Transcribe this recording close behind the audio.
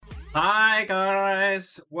Hi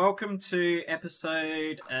guys, welcome to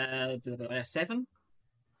episode 7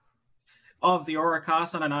 of the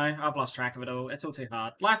AuraCast. I don't know, I've lost track of it all. It's all too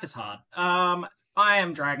hard. Life is hard. I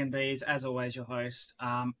am DragonBeaz, as always, your host.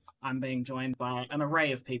 I'm being joined by an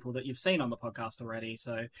array of people that you've seen on the podcast already.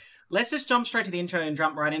 So let's just jump straight to the intro and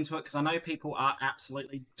jump right into it, because I know people are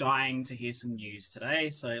absolutely dying to hear some news today.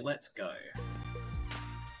 So let's go.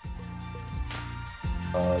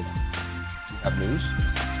 Have news?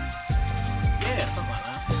 Yeah, something like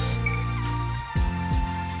that.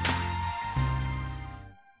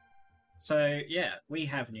 So, yeah, we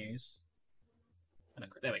have news.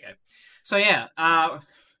 There we go. So, yeah,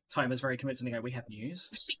 Toma's very convincing to go, we have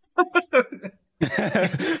news.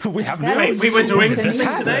 We have Wait, news. we were doing Things something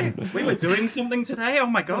happen. today? We were doing something today? Oh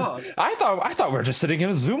my god. I thought we were just sitting in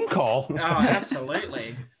a Zoom call. Oh,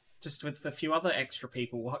 absolutely. Just with a few other extra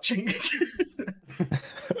people watching.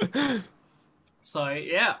 So,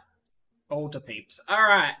 yeah. Older peeps.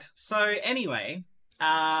 Alright, so anyway,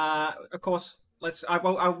 of course,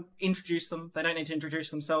 I'll introduce them. They don't need to introduce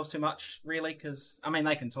themselves too much, really, because, I mean,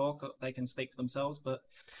 they can talk, they can speak for themselves, but,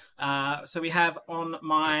 so we have on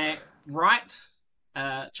my right,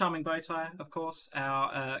 CharmingBowtie, of course,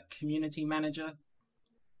 our community manager.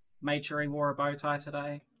 Made sure he wore a bow tie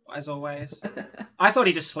today, as always. I thought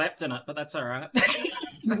he just slept in it, but that's alright.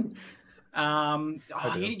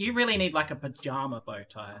 You really need like a pajama bow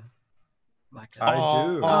tie. I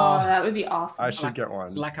do. Oh, that would be awesome. I should get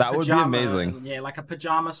one. Like a That would be pajama, amazing. Yeah, like a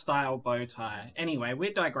pajama style bow tie. Anyway,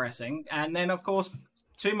 we're digressing. And then, of course,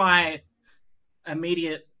 to my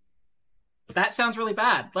immediate... That sounds really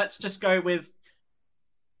bad. Let's just go with...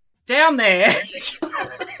 Down there!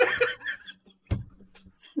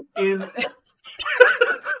 Is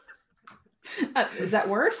that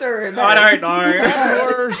worse or I don't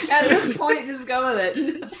know. At this point, just go with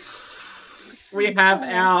it. We have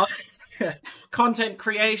our content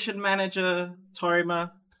creation manager,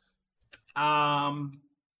 Toma,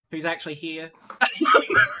 who's actually here.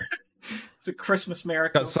 It's a Christmas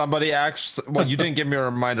miracle. Somebody actually. Well, you didn't give me a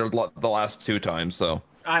reminder the last 2 times, so.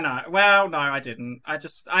 I know. Well, no, I didn't.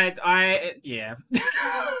 Yeah.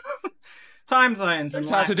 Time zones and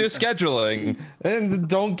Have to do life and stuff. scheduling, and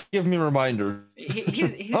don't give me reminders.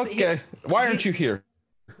 Okay, why aren't you here?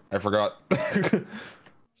 I forgot.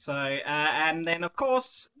 So, and then, of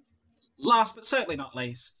course, last but certainly not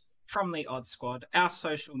least, from the Odd Squad, our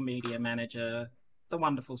social media manager, the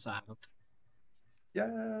wonderful Sam.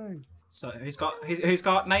 Yay! So, who's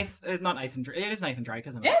got Nathan? Not Nathan Drake. It is Nathan Drake,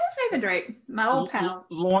 isn't it? Yeah, that's Nathan Drake, my old pal.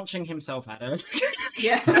 Launching himself at it.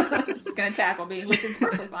 Yeah, he's gonna tackle me, which is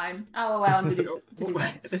perfectly fine. I'll allow him to do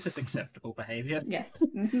that. This is acceptable behavior. Yeah.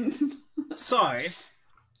 So,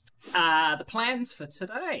 the plans for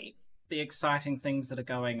today. The exciting things that are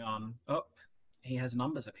going on. Oh, he has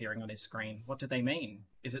numbers appearing on his screen. What do they mean?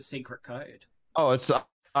 Is it secret code? Oh, it's.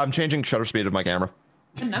 I'm changing shutter speed of my camera.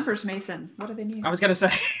 The numbers, Mason. What do they mean? I was going to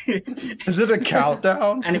say... Is it a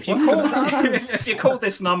countdown? And if you call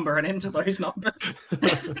this number and enter those numbers,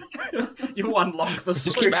 you unlock the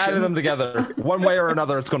solution. Just keep adding them together. One way or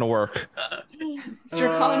another, it's going to work. If you're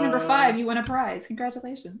calling number 5, you win a prize.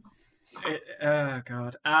 Congratulations. Oh,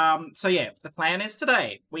 God. So, yeah, the plan is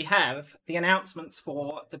today we have the announcements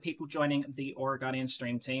for the people joining the Aura Guardian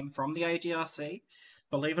stream team from the AGRC.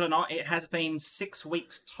 Believe it or not, it has been 6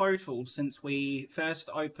 weeks total since we first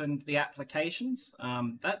opened the applications.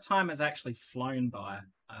 That time has actually flown by.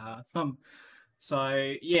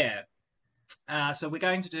 So, yeah. So we're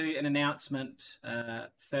going to do an announcement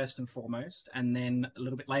first and foremost, and then a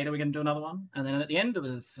little bit later we're going to do another one, and then at the end of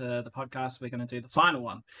the podcast we're going to do the final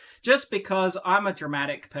one. Just because I'm a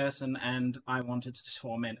dramatic person and I wanted to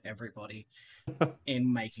torment everybody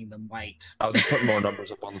in making them wait. I'll just put more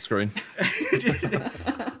numbers up on the screen.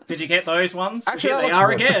 Did you get those ones? Actually, Here they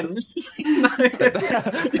are again.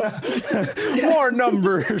 More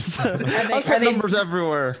numbers. I'll put numbers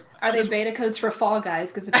everywhere. Are they beta codes for Fall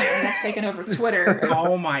Guys? Because apparently that's taken over Twitter.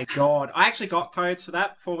 Oh my god. I actually got codes for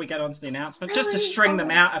that before we get on to the announcement, just to Really? string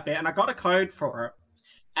them out a bit, and I got a code for it.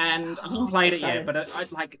 And I haven't played it yet,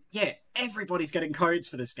 excited. but everybody's getting codes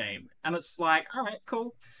for this game. And it's like, alright,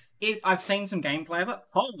 cool. I've seen some gameplay of it.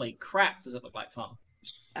 Holy crap, does it look like fun.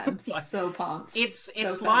 I'm so pumped. It's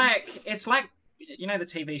fun. like you know the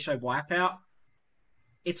TV show Wipeout?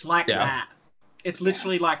 It's like Yeah. that. It's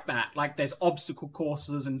literally like that. Like there's obstacle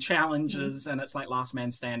courses and challenges, and it's like last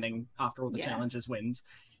man standing after all the challenges wins.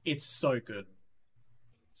 It's so good.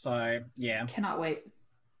 So yeah, Cannot wait.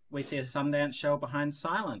 we see a Sundance show behind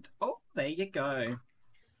Silent. Oh, there you go.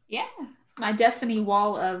 Yeah. My Destiny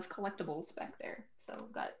wall of collectibles back there. So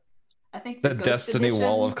got I think The Ghost Destiny edition.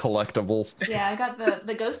 wall of collectibles. Yeah, I got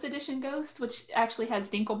the Ghost Edition Ghost, which actually has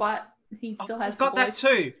Dinklebot. He still has I've got the that voice.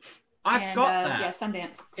 too. I've And, got that. Yeah,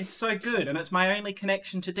 Sundance. It's so good, and it's my only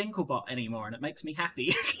connection to Dinklebot anymore, and it makes me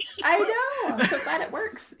happy. I know. I'm so glad it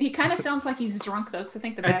works. He kind of sounds like he's drunk though, because I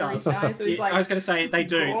think the batteries die. So he's like. I was going to say they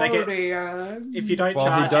do. They get if you don't Well,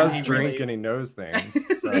 charge. he does him, drink really... and he knows things.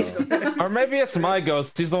 So. Or maybe it's my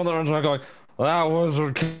ghost. He's the one that runs around going, "That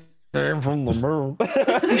wizard came from the moon."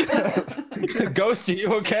 Ghost, are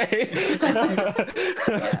you okay?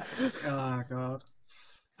 Yeah. Oh god.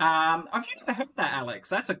 Have you never heard that, Alex?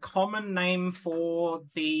 That's a common name for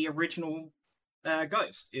the original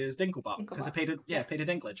ghost. Is Dinklebot because of Peter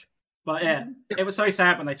Dinklage. But yeah, it was so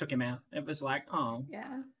sad when they took him out. It was like, oh.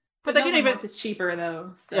 Yeah. But they didn't even. It's cheaper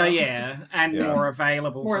though. So. Oh yeah, and more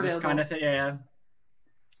available for this kind of thing. Yeah.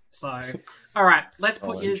 So, all right, let's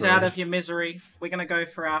put you out of your misery. We're going to go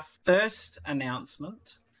for our first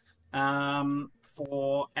announcement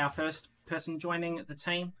for our first person joining the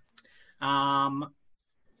team.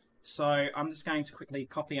 So I'm just going to quickly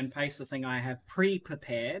copy and paste the thing I have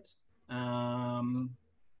pre-prepared.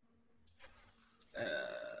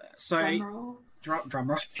 So drum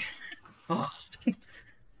roll. Oh.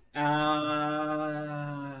 Now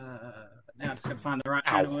I'm just going to find the right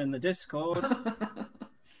channel in the Discord.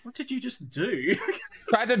 What did you just do?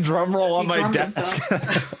 Tried to drum roll on my desk.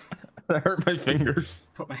 That hurt my fingers.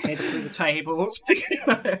 Put my head through the table.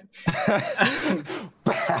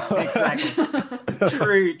 Exactly.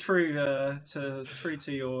 True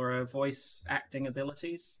to your voice acting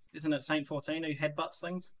abilities. Isn't it Saint 14 who headbutts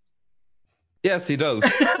things? Yes, he does.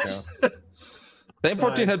 Saint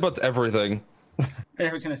 14 headbutts everything.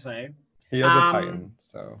 I was going to say. He is a Titan,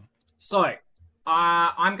 so. So,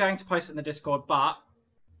 I'm going to post it in the Discord, but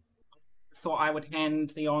thought I would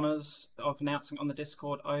hand the honors of announcing on the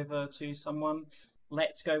Discord over to someone.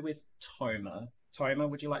 Let's go with Toma. Toma,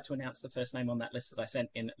 would you like to announce the first name on that list that I sent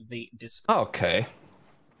in the Discord? Okay.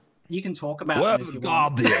 You can talk about it if you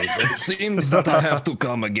want. Guardians, it seems that I have to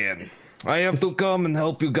come again. I have to come and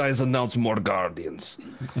help you guys announce more Guardians.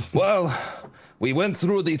 Well, we went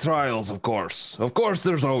through the trials, of course. Of course,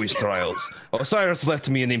 there's always trials. Osiris left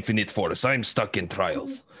me an infinite force. I'm stuck in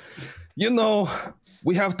trials. You know,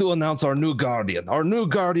 we have to announce our new Guardian. Our new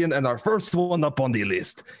Guardian and our first one up on the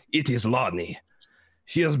list. It is Lonnie.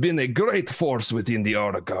 She has been a great force within the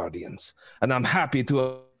Aura Guardians, and I'm happy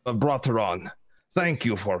to have brought her on. Thank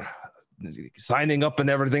you for signing up and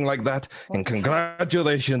everything like that, and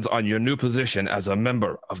congratulations on your new position as a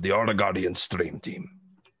member of the Aura Guardians stream team.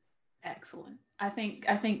 Excellent. I think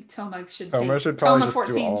Toma should Toma take, should probably Toma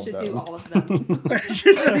just 14 do should do all of them. all of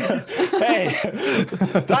them. Hey,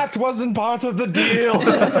 that wasn't part of the deal.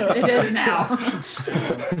 It is now.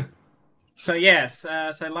 So yes,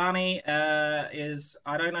 so Lani is.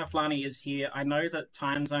 I don't know if Lani is here. I know that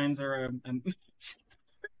time zones are.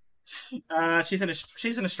 She's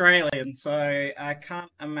an Australian, so I can't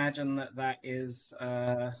imagine that is.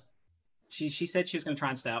 She said she was going to try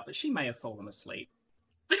and stay up, but she may have fallen asleep.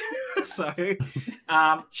 So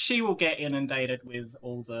she will get inundated with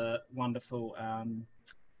all the wonderful.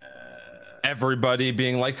 Everybody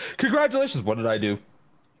being like, "Congratulations! What did I do?"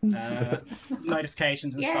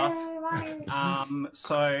 Notifications and stuff.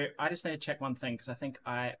 So I just need to check one thing because I think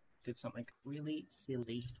I did something really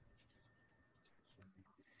silly.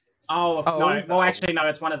 No. Well, actually, no.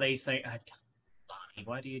 It's one of these things. Lonnie,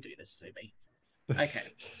 why do you do this to me?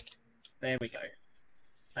 Okay, there we go.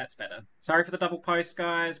 That's better. Sorry for the double post,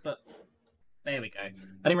 guys, but there we go. I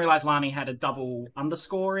didn't realize Lani had a double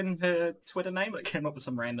underscore in her Twitter name. It came up with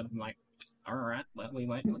some random. I'm like, all right, well, we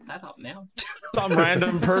won't look that up now. Some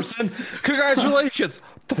random person. Congratulations.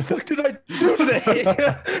 What the fuck did I do today?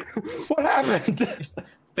 What happened?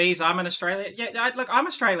 Beaz, I'm an Australian. Yeah, look, I'm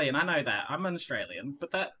Australian. I know that. I'm an Australian,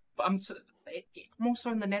 but I'm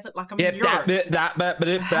also in the Netherlands. Like I'm in Europe. Just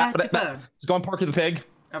go and Porky the Pig.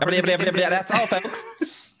 That's all, folks.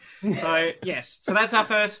 So yes, so that's our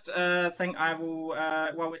first thing. I will,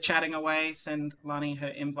 while we're chatting away, send Lani her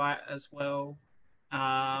invite as well.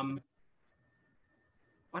 Why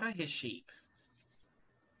do I hear sheep?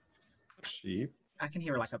 Sheep? I can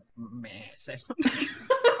hear like a meh sound.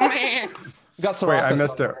 Got some. Wait, I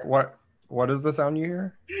missed it. What is the sound you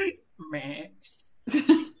hear? Meh.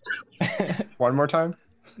 One more time?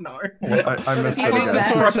 No. I missed it People again.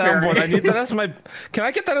 That's for a soundboard. I need that as my. Can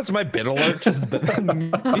I get that as my bit alert? Just.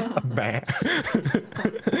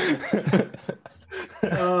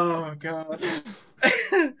 Oh god.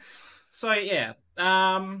 So yeah.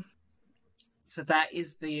 So that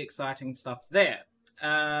is the exciting stuff there.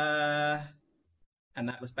 And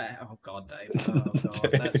that was bad. Oh god, Dave. Oh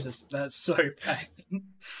god, that's so bad.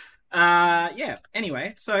 Yeah.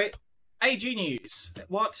 Anyway, so AG news.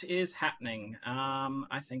 What is happening?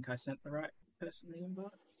 I think I sent the right person the invite.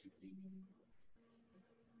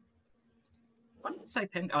 Why did it say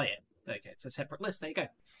pen? Oh yeah. Okay, it's a separate list. There you go.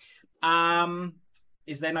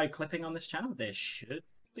 Is there no clipping on this channel? There should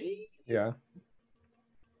be. Yeah.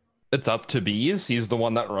 It's up to Beaz. He's the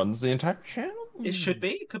one that runs the entire channel. It should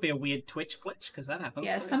be. It could be a weird Twitch glitch because that happens.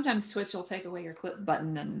 Yeah, too. sometimes Twitch will take away your clip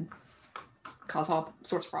button and cause all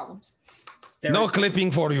sorts of problems. No clipping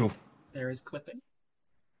for you. There is clipping.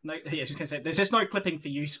 No, yeah, I was just gonna say there's just no clipping for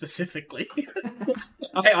you specifically.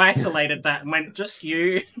 I isolated that and went just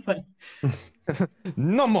you.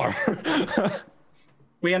 No more.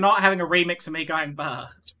 We are not having a remix of me going bar.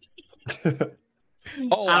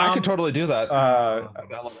 Oh, I could totally do that.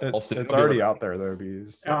 It's already out there though,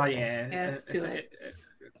 Beaz. Oh yeah. Yeah, it's too late.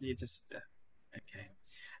 You just okay.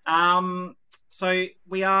 So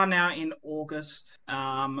we are now in August.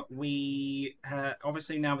 We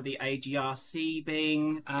obviously now with the AGRC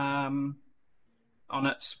being on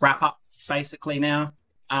its wrap up basically now.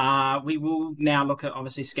 We will now look at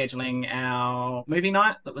obviously scheduling our movie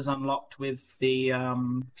night that was unlocked with the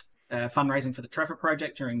fundraising for the Trevor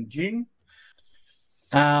Project during June.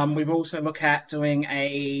 We will also look at doing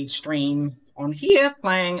a stream on here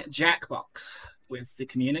playing Jackbox with the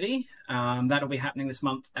community. That'll be happening this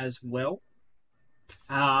month as well.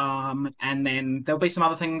 And then there'll be some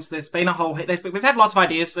other things. There's been we've had lots of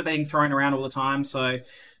ideas that are being thrown around all the time. So,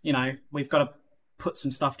 you know, we've got to put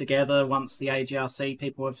some stuff together once the AGRC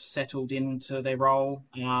people have settled into their role.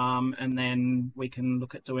 And then we can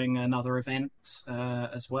look at doing another event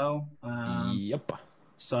as well. Yep.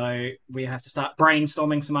 So we have to start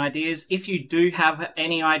brainstorming some ideas. If you do have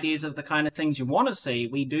any ideas of the kind of things you want to see,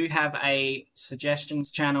 we do have a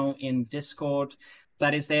suggestions channel in Discord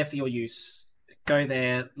that is there for your use. Go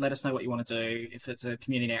there, let us know what you want to do. If it's a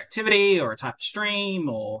community activity or a type of stream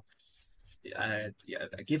or a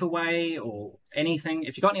giveaway or anything.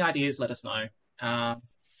 If you've got any ideas, let us know.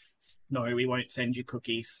 No, we won't send you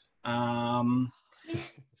cookies.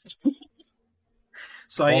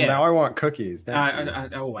 So well, yeah. now I want cookies. I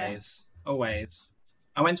always.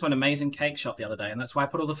 I went to an amazing cake shop the other day, and that's why I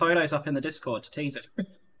put all the photos up in the Discord to tease it.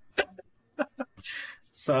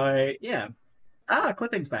 So yeah.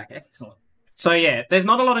 Clipping's back. Excellent. So yeah, there's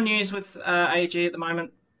not a lot of news with AG at the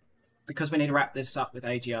moment because we need to wrap this up with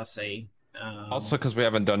AGRC. Also because we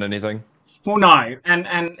haven't done anything. Well, no,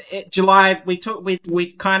 and July we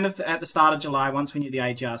kind of at the start of July, once we knew the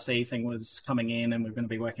AGRC thing was coming in and we were going to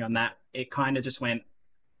be working on that, it kind of just went.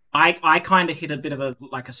 I kind of hit a bit of a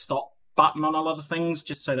stop button on a lot of things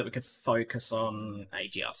just so that we could focus on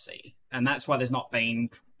AGRC, and that's why there's not been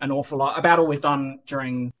an awful lot. About all we've done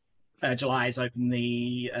during July is open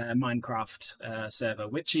the Minecraft server,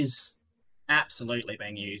 which is absolutely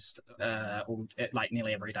being used like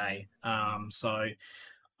nearly every day. So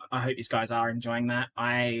I hope these guys are enjoying that.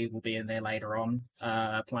 I will be in there later on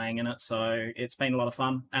playing in it, so it's been a lot of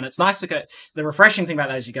fun. And it's nice to go. The refreshing thing about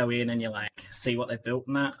that is you go in and you like see what they've built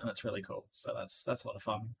in that, and it's really cool. So that's a lot of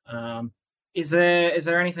fun. Is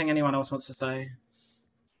there anything anyone else wants to say?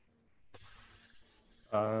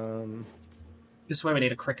 This is where we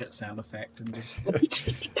need a cricket sound effect and just.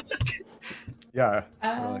 Yeah.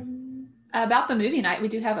 About the movie night, we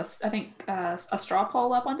do have a straw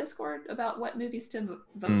poll up on Discord about what movies to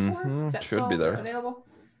vote for. Is that Should still be there. available?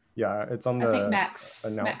 Yeah, it's on the I think Max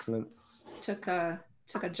announcements. took a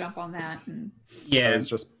jump on that. And... Yeah, I was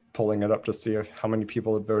just pulling it up to see how many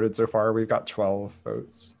people have voted so far. We've got 12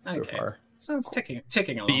 votes so far. So it's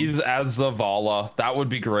ticking along. Beaz as Zavala. That would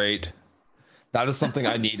be great. That is something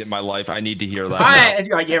I need in my life. I need to hear that.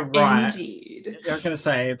 Yeah, right. Indeed. I was going to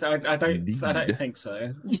say I don't think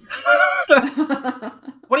so.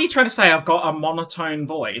 What are you trying to say? I've got a monotone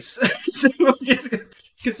voice.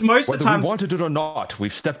 Because most of the time, we wanted it or not,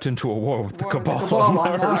 we've stepped into a war with the Cabal on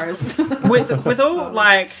on Mars.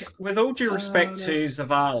 with all due respect to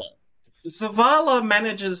Zavala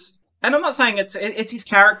manages. And I'm not saying it's his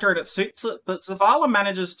character and it suits it, but Zavala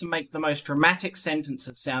manages to make the most dramatic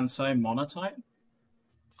sentences sound so monotone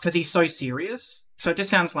because he's so serious. So it just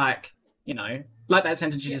sounds like, you know, like that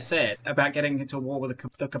sentence you just said about getting into a war with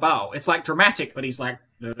the Cabal. It's like dramatic, but he's like.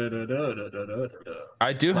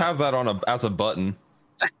 I do have that on as a button.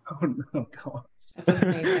 Oh god! That's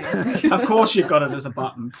amazing. Of course you've got it as a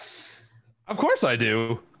button. Of course I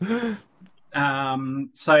do.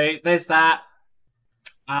 So there's that.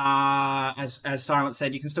 As Silent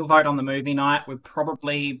said, you can still vote on the movie night. We'll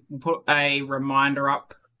probably put a reminder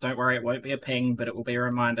up. Don't worry, it won't be a ping, but it will be a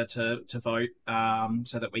reminder to vote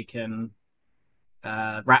so that we can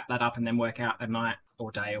wrap that up and then work out a night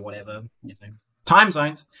or day or whatever, you know, time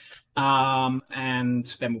zones. And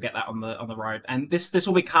then we'll get that on the road. And this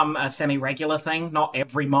will become a semi-regular thing, not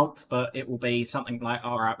every month, but it will be something like,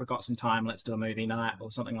 all right, we've got some time, let's do a movie night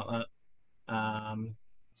or something like that.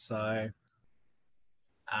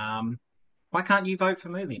 Why can't you vote for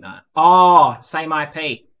movie night? Oh, same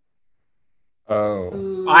IP.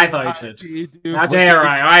 Oh. I voted. How dare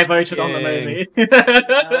I? I voted on the movie.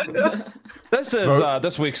 This is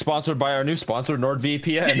this week sponsored by our new sponsor,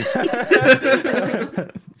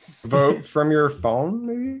 NordVPN. Vote from your phone,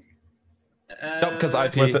 maybe? No, because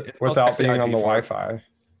IP without being on the Wi-Fi.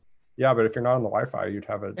 Yeah, but if you're not on the Wi-Fi, you'd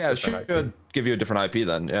have a it should give you a different IP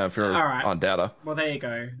then. Yeah, if you're on data. Well, there you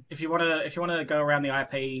go. If you wanna go around the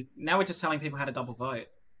IP, now we're just telling people how to double vote.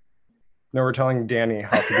 No, we're telling Danny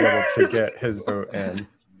how to be able to get his vote in.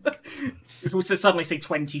 If we suddenly see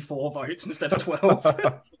 24 votes instead of 12.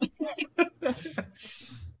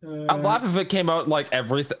 I'd laugh if it came out like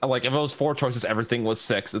everything. Like if it was 4 choices, everything was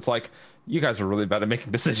 6. It's like you guys are really bad at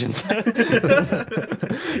making decisions.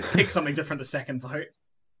 Pick something different to second vote.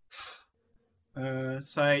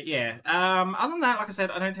 So yeah. Other than that, like I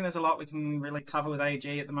said, I don't think there's a lot we can really cover with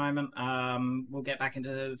AG at the moment. We'll get back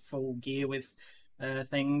into full gear with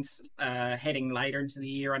things heading later into the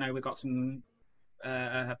year. I know we've got some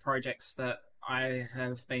projects that I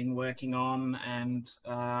have been working on, and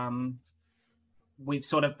we've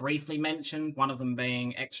sort of briefly mentioned one of them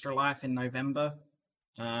being Extra Life in November,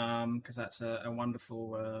 because that's a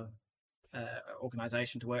wonderful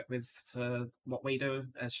organization to work with for what we do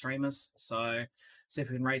as streamers. So see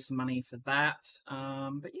if we can raise some money for that.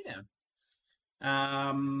 But yeah.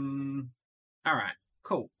 All right.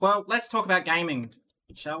 Cool. Well, let's talk about gaming,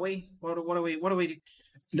 shall we? What do we?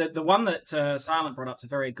 The one that Silent brought up is a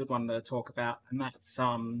very good one to talk about, and that's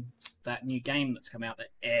that new game that's come out that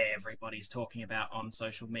everybody's talking about on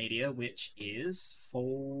social media, which is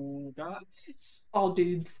Fall Guys. All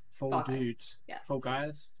dudes. Fall dudes. Yeah. Fall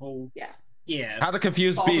Guys. Fall. Yeah. Yeah. How to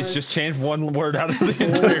confuse bees? Just change one word out of the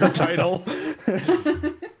entire title.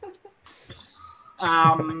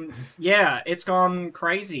 Yeah, it's gone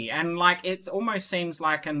crazy, and like it almost seems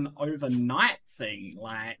like an overnight thing,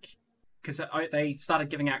 like because they started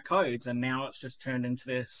giving out codes, and now it's just turned into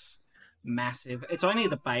this massive. It's only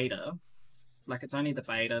the beta, for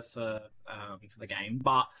the game,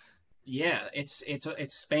 but yeah,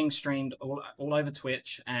 it's being streamed all over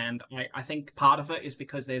Twitch, and I think part of it is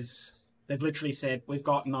because they've literally said we've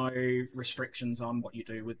got no restrictions on what you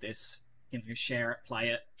do with this. You know, share it, play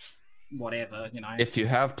it. Whatever, you know. If you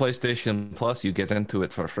have PlayStation Plus, you get into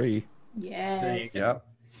it for free. Yes. Yep.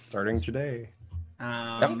 Starting today.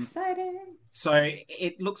 Exciting. So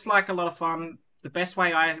it looks like a lot of fun. The best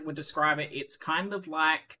way I would describe it, it's kind of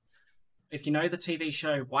like, if you know the TV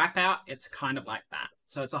show Wipeout, it's kind of like that.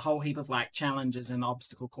 So it's a whole heap of like challenges and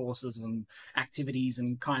obstacle courses and activities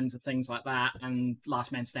and kinds of things like that. And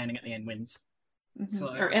last man standing at the end wins. Mm-hmm.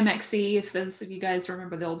 So, or MXC, if you guys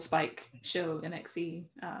remember the old Spike show, MXC.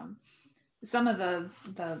 Some of the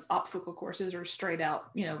obstacle courses are straight out,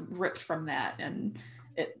 ripped from that, and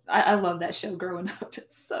I love that show growing up.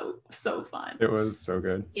 It's so fun. It was so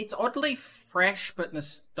good. It's oddly fresh but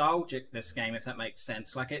nostalgic, this game, if that makes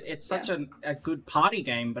sense. Like it's such a good party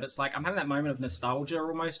game, but it's like I'm having that moment of nostalgia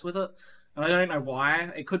almost with it, and I don't know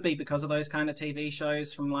why. It could be because of those kind of TV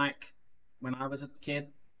shows from like when I was a kid.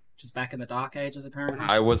 Which is back in the dark ages, apparently.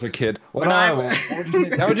 I was a kid. I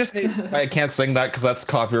can't sing that because that's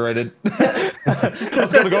copyrighted. I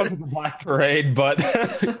was gonna go to the Black Parade, but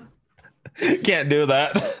can't do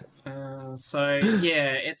that. So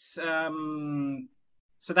yeah, it's so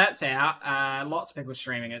that's out. Lots of people are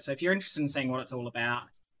streaming it. So if you're interested in seeing what it's all about,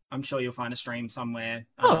 I'm sure you'll find a stream somewhere.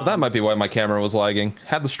 Oh, that might be why my camera was lagging.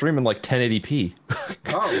 Had the stream in like 1080p.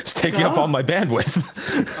 Oh, it's taking up all my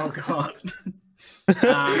bandwidth. Oh god.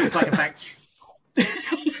 It's like a fact.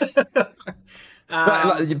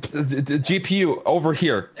 GPU over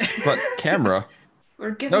here, but camera.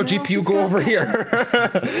 No, GPU go over here.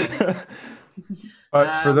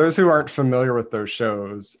 But for those who aren't familiar with those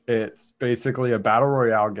shows, it's basically a battle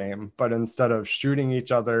royale game, but instead of shooting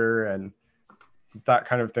each other and that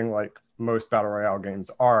kind of thing like most battle royale games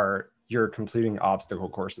are, you're completing obstacle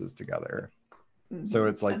courses together. Mm-hmm. So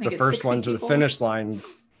it's like the first one to the finish line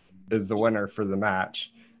is the winner for the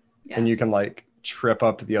match. Yeah. And you can like trip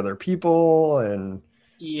up the other people and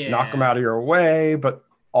knock them out of your way, but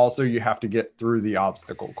also you have to get through the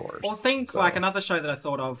obstacle course. Or think like another show that I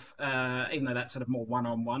thought of, even though that's sort of more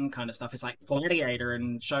one-on-one kind of stuff, is like Gladiator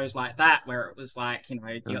and shows like that, where it was like,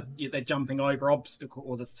 they're jumping over obstacle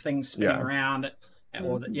or the things spinning around,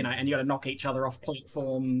 or and you got to knock each other off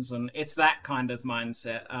platforms, and it's that kind of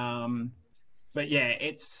mindset. But yeah,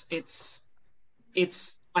 it's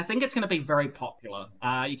I think it's going to be very popular.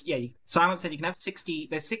 Silent said you can have 60.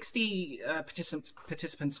 There's 60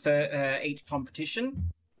 participants for each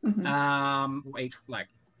competition, each like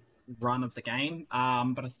run of the game.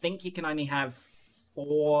 But I think you can only have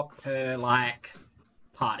 4 per like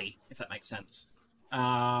party, if that makes sense.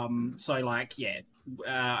 So like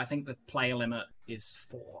I think the player limit is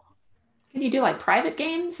 4. Can you do like private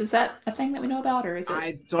games? Is that a thing that we know about, or is it?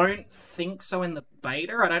 I don't think so in the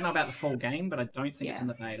beta. I don't know about the full game, but I don't think it's in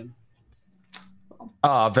the beta.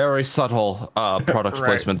 Very subtle product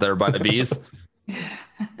placement there by the bees.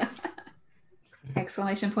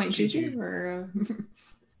 Exclamation point Juju or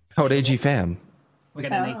Code AG fam. We're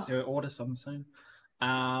gonna need to order some soon.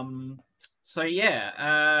 So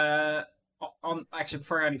yeah, actually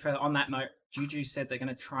before I go any further on that note, Juju said they're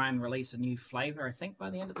gonna try and release a new flavor, I think, by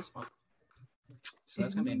the end of this month. So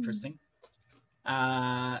that's gonna be interesting.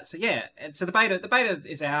 So yeah, so the beta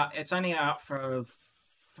is out. It's only out for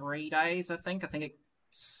 3 days, I think. I think it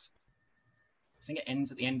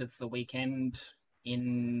ends at the end of the weekend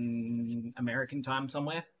in American time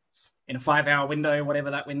somewhere. In a 5-hour window,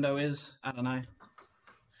 whatever that window is. I don't know.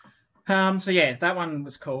 So yeah, that one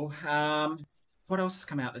was cool. What else has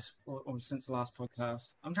come out since the last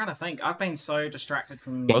podcast? I'm trying to think. I've been so distracted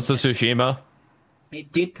from Ghost of Tsushima.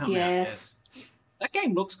 It did come out, yes. That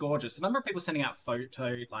game looks gorgeous. The number of people sending out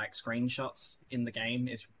screenshots in the game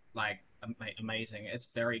is like amazing. It's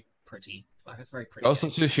very pretty. Like, it's very pretty. Ghost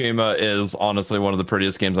of Tsushima is honestly one of the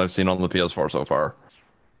prettiest games I've seen on the PS4 so far.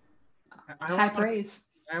 High praise.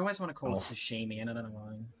 I always want to call it sashimi, and I don't know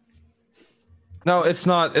why. No, it's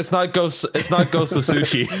not. It's not Ghost. It's not Ghost of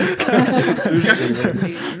Sushi.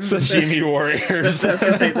 Sashimi warriors. I was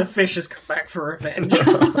gonna say the fish has come back for revenge.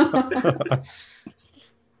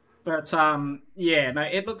 But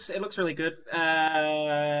it looks really good,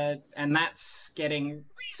 and that's getting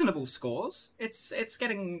reasonable scores. It's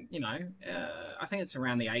getting I think it's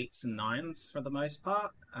around the 8s and 9s for the most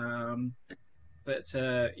part. It's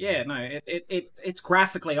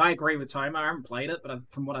graphically. I agree with Toma. I haven't played it, but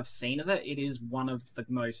from what I've seen of it, it is one of the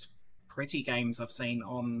most pretty games I've seen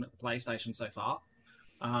on PlayStation so far.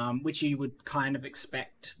 Which you would kind of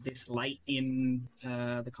expect this late in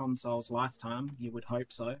the console's lifetime. You would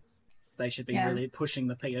hope so. They should be really pushing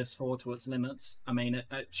the PS4 to its limits. I mean,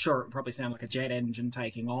 sure, it would probably sound like a jet engine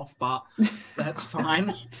taking off, but that's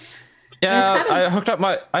fine. Yeah, I hooked up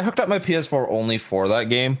my PS4 only for that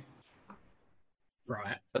game.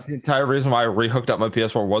 Right. That's the entire reason why I rehooked up my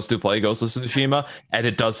PS4 was to play Ghost of Tsushima, and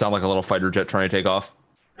it does sound like a little fighter jet trying to take off.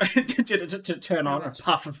 Did it to turn on a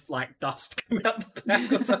puff of like dust coming out the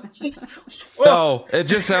back or something? No, it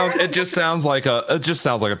just sounds like a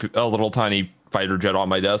little tiny fighter jet on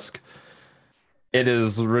my desk. It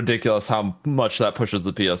is ridiculous how much that pushes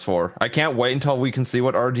the PS4. I can't wait until we can see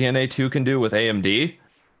what RDNA 2 can do with AMD,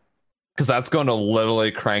 because that's going to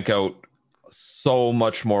literally crank out so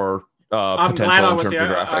much more I'm potential glad I in was terms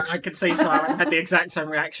here. of graphics. I could see Simon had the exact same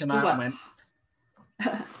reaction. I went.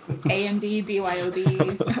 AMD,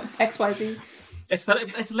 BYOD, XYZ. It's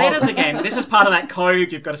letters again. This is part of that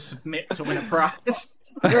code you've got to submit to win a prize.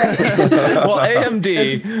 Right. Well,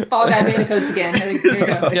 AMD. Fall Guy beta codes again.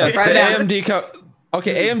 Yes, the AMD.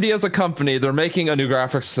 Okay, AMD as a company, they're making a new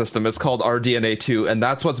graphics system. It's called RDNA 2, and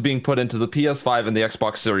that's what's being put into the PS5 and the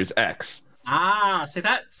Xbox Series X.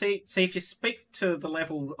 See if you speak to the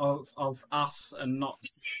level of us and not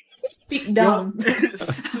speak dumb. It's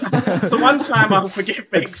the one time I'll forgive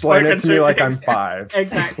being explain it to me like I'm 5.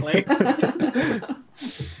 Exactly.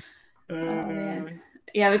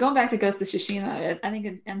 Yeah, but going back to Ghost of Tsushima, I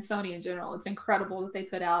think, and Sony in general, it's incredible that they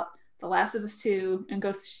put out The Last of Us 2 and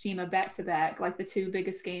Ghost of Tsushima back to back, like the 2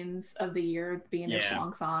 biggest games of the year, being their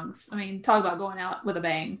song songs. I mean, talk about going out with a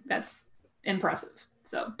bang. That's impressive.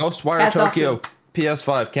 So Ghostwire Tokyo,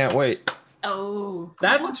 PS5, can't wait. Oh,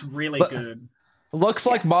 that looks really good. Looks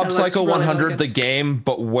like Mob Psycho 100, really the game,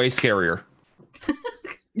 but way scarier.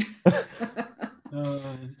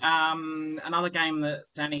 Another game that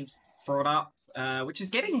Danny brought up, which is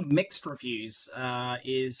getting mixed reviews,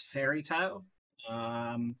 is Fairy Tail.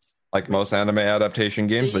 Like most anime adaptation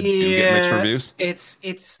games, they do get mixed reviews.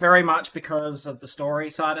 It's very much because of the story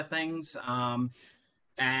side of things.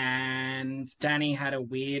 And Danny had a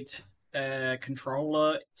weird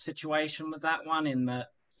controller situation with that one, in that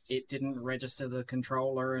it didn't register the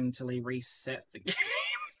controller until he reset the game.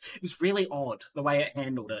 It was really odd the way it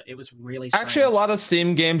handled it. It was really strange. Actually, a lot of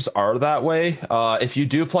Steam games are that way. If you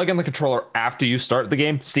do plug in the controller after you start the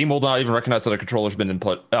game, Steam will not even recognize that a controller's been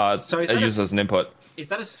used as an input. Is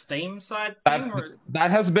that a Steam side thing?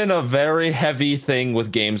 That has been a very heavy thing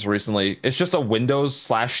with games recently. It's just a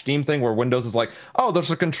Windows/Steam thing where Windows is like, oh,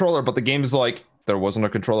 there's a controller, but the game is like, There wasn't a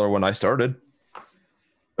controller when I started.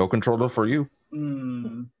 No controller for you.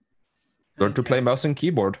 Learn to play mouse and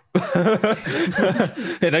keyboard.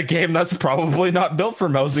 In a game that's probably not built for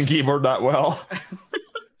mouse and keyboard that well.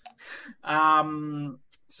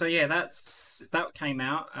 So yeah, that came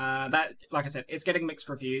out. That, like I said, it's getting mixed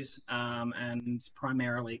reviews, and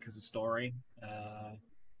primarily because of story.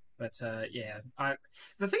 Yeah,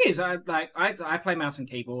 the thing is, I play mouse and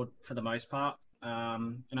keyboard for the most part,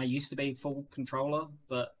 and I used to be full controller,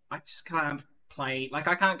 but I just can't play. Like,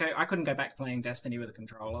 I couldn't go back playing Destiny with a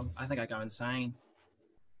controller. I think I go insane.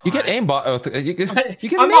 You get aimbot with it. You get an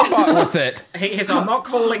aimbot with it. I'm not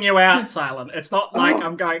calling you out, Silent. It's not like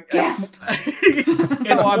I'm going. Yes.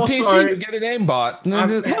 It's on more PC, so, you get an aimbot.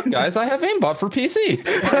 Look, guys, I have aimbot for PC.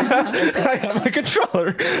 I have a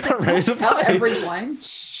controller. I'm ready to Tell play. everyone.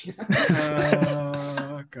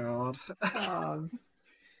 Oh God.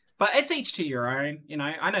 But it's each to your own. You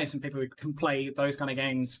know, I know some people who can play those kind of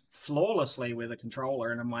games flawlessly with a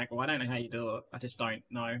controller, and I'm like, well, I don't know how you do it. I just don't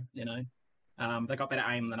know. You know. They got better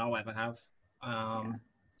aim than I'll ever have.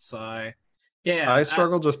 So, yeah. I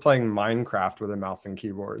struggle just playing Minecraft with a mouse and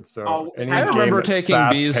keyboard. So I remember taking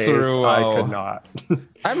Beaz through. I could not.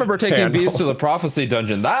 I remember taking Beaz to the Prophecy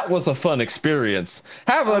Dungeon. That was a fun experience.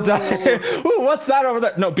 Ooh, what's that over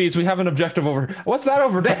there? No, Beaz, we have an objective over. What's that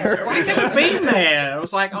over there? I've never been there. I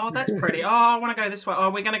was like, oh, that's pretty. Oh, I want to go this way.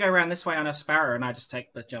 Oh, we're going to go around this way on a sparrow, and I just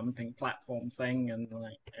take the jumping platform thing and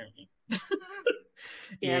like.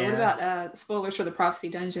 Yeah, what about spoilers for the Prophecy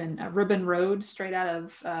Dungeon? Ribbon Road, straight out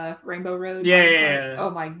of Rainbow Road. Yeah. Oh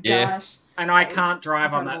my Yeah. gosh. And I can't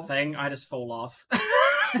drive incredible. on that thing. I just fall off.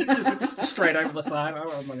 just straight over the side.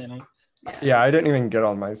 Yeah, I didn't even get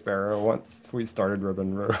on my Sparrow once we started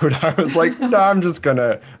Ribbon Road. I was like, no, I'm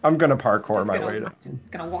gonna parkour my way down.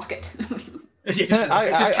 Gonna walk it.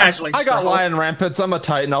 just casually. I got lion rampants. I'm a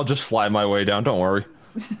Titan. I'll just fly my way down. Don't worry.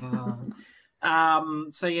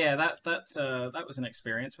 So yeah, that was an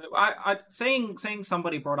experience. But I seeing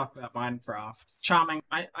somebody brought up about Minecraft, Charming.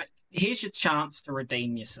 Here's your chance to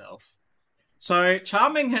redeem yourself. So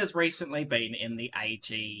Charming has recently been in the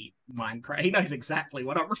AG Minecraft. He knows exactly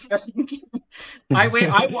what I'm referring to. I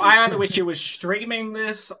either wish you was streaming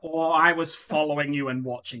this or I was following you and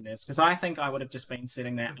watching this, because I think I would have just been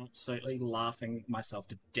sitting there absolutely laughing myself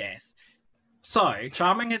to death. So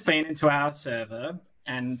Charming has been into our server.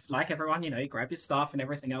 And like everyone, you grab your stuff and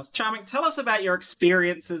everything else. Charming, tell us about your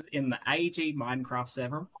experiences in the AG Minecraft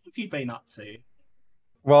server. What have you been up to?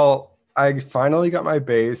 Well, I finally got my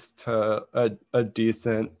base to a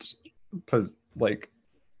decent,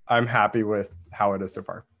 I'm happy with how it is so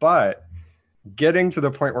far. But getting to the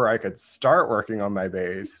point where I could start working on my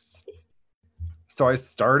base. So I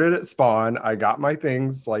started at spawn. I got my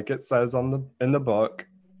things like it says in the book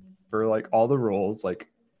for all the rules,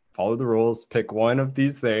 follow the rules, pick one of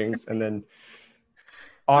these things, and then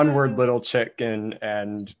onward, little chicken,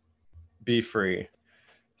 and be free.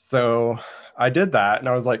 So I did that, and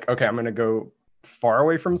I was like, okay, I'm going to go far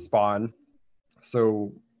away from spawn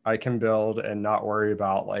so I can build and not worry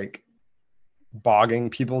about bogging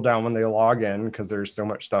people down when they log in, because there's so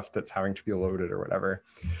much stuff that's having to be loaded or whatever.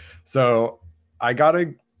 So I got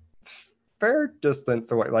a fair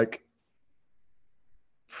distance away,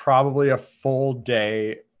 probably a full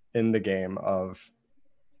day in the game of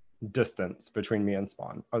distance between me and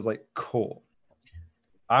spawn. I was like, cool.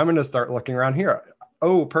 I'm going to start looking around here.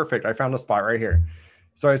 Oh, perfect. I found a spot right here.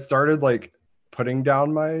 So I started putting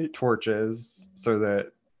down my torches so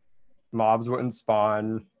that mobs wouldn't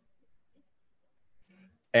spawn.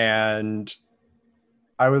 And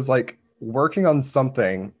I was working on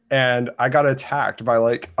something, and I got attacked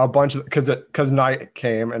by a bunch of, because night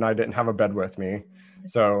came and I didn't have a bed with me.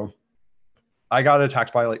 So I got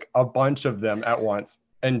attacked by a bunch of them at once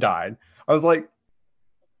and died. I was like,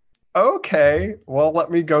 okay, well, let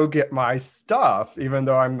me go get my stuff, even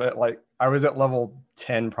though I'm at I was at level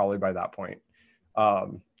 10 probably by that point,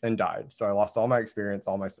 and died. So I lost all my experience,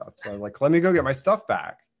 all my stuff. So I was like, let me go get my stuff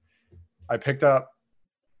back. I picked up,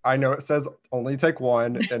 I know it says only take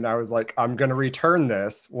one, and I was like, I'm gonna return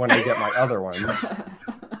this when I get my other ones.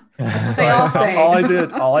 That's what they all say.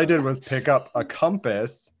 All I did was pick up a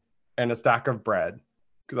compass and a stack of bread,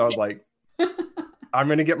 because I was like, I'm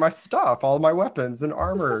gonna get my stuff, all my weapons and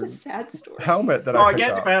armor, such a sad story. Helmet that it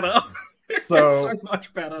gets better. So so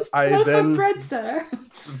much better. I then bread, sir.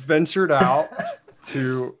 ventured out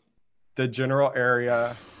to the general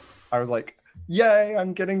area. I was like, yay,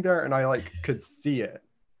 I'm getting there, and I could see it.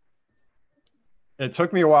 It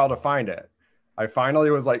took me a while to find it. I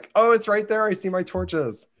finally was like, oh, it's right there. I see my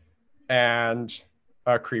torches. And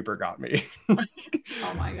a creeper got me.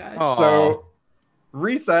 Oh my gosh. So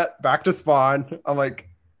reset, back to spawn. I'm like,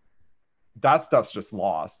 that stuff's just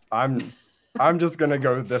lost. I'm just gonna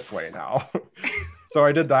go this way now. So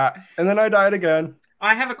I did that, and then I died again.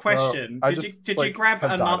 I have a question. Did you grab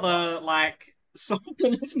another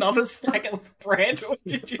another stack of bread, or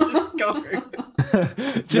did you just go?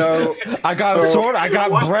 No, I got a sword. I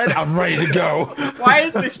got bread. I'm ready to go. Why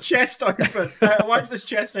is this chest open? Why is this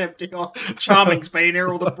chest empty? Oh, Charming's been here.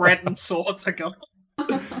 All the bread and swords are gone.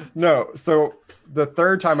 No, so the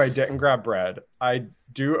third time I didn't grab bread. I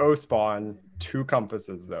do owe spawn 2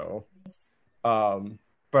 compasses though.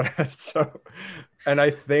 But so, and I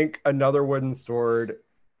think another wooden sword,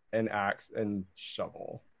 an axe, and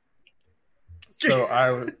shovel. So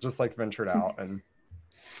I just like ventured out and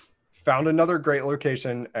found another great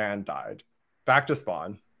location and died. Back to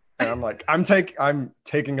spawn. And I'm like, I'm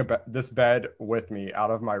taking this bed with me out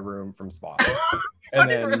of my room from spawn. And I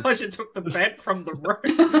didn't realize you took the bed from the room.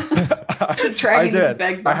 I did.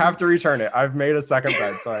 I have to return it. I've made a second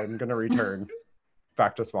bed, so I'm going to return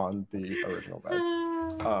back to spawn the original bed.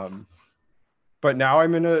 But now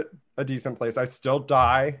I'm in a decent place. I still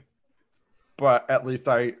die, but at least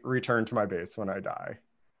I return to my base when I die.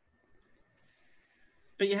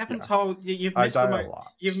 But you haven't told you've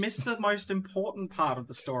missed the most important part of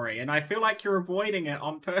the story, and I feel like you're avoiding it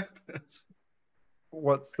on purpose.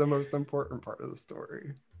 What's the most important part of the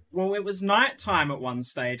story? Well, it was nighttime at one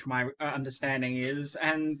stage, my understanding is,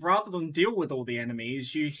 and rather than deal with all the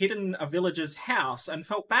enemies, you hid in a villager's house and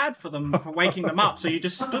felt bad for them for waking them up, so you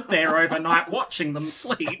just stood there overnight watching them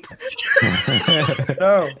sleep.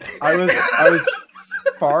 No, I was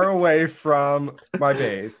far away from my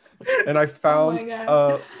base, and I found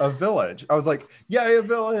a village. I was like, yay, a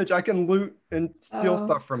village! I can loot and steal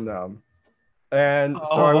stuff from them. And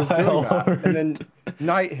so I was doing that, and then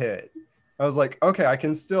night hit. I was like, okay, I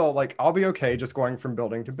can still, like, I'll be okay just going from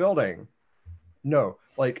building to building. No,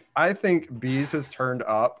 like, I think Beaz has turned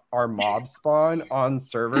up our mob spawn on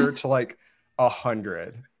server to, like,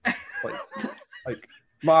 100. Like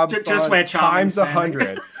mob spawn just where times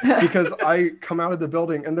 100. Because I come out of the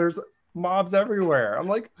building and there's mobs everywhere. I'm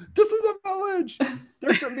like, this is a village.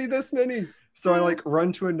 There shouldn't be this many. So I, like,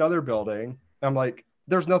 run to another building. I'm like,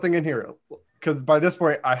 there's nothing in here. Because by this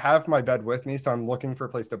point, I have my bed with me, so I'm looking for a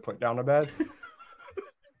place to put down a bed.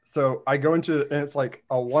 So I go into, and it's like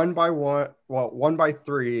a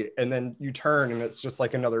 1x3, and then you turn, and it's just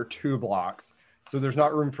like another 2 blocks. So there's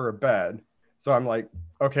not room for a bed. So I'm like,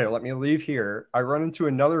 okay, let me leave here. I run into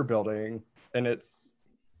another building, and it's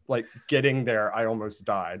like getting there, I almost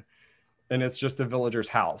died. And it's just a villager's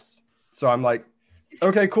house. So I'm like,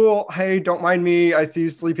 okay, cool. Hey, don't mind me. I see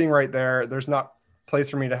you sleeping right there. There's not place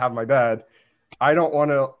for me to have my bed. I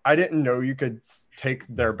didn't know you could take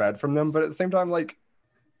their bed from them, but at the same time, like,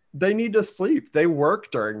 they need to sleep. They work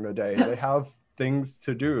during the day. They have things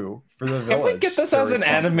to do for the village. Can we get this as an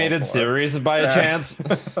animated series by a chance?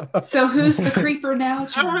 So who's the creeper now?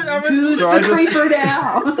 Who's the creeper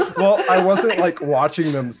now? Well, I wasn't like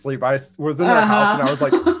watching them sleep. I was in their house and I was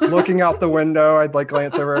like looking out the window. I'd like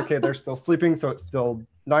glance over. Okay, they're still sleeping, so it's still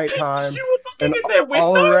nighttime. You were looking in their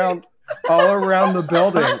window? All around the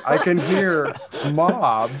building, I can hear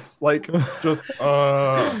mobs like just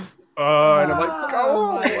and I'm like,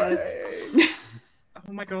 go away.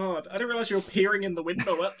 Oh my god! I didn't realize you were peering in the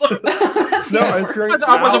window. No, I was peering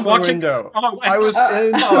I wasn't watching. Window. I was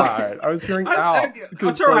inside. I was peering out.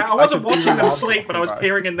 That's all right. I wasn't watching them sleep, but I was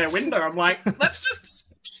peering in their window. I'm like, let's just.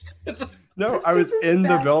 No, I was in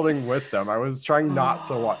the building with them. I was trying not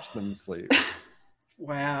to watch them sleep.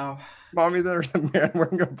 Wow. Mommy, there's a man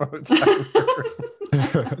wearing a bow tie.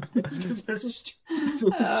 This is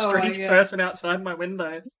a strange person outside my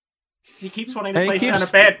window. He keeps wanting to place down a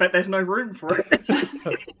bed, but there's no room for it.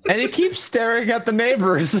 And he keeps staring at the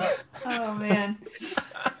neighbors. Oh, man.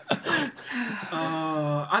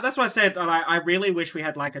 That's why I said I really wish we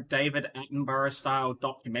had like a David Attenborough style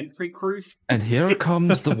documentary crew. And here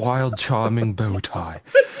comes the wild CharmingBowtie.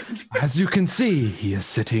 As you can see, he is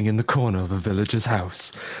sitting in the corner of a villager's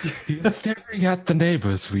house. He is staring at the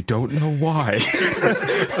neighbors. We don't know why.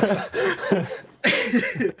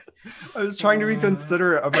 I was trying to be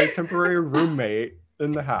considerate of my temporary roommate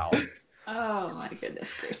in the house. Oh my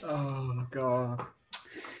goodness gracious. Oh god.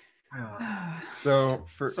 So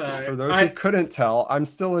for those who couldn't tell, I'm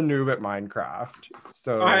still a noob at Minecraft.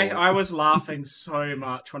 So I was laughing so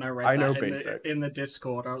much when I read that in the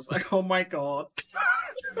Discord. I was like, oh my god.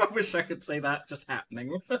 I wish I could see that just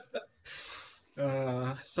happening.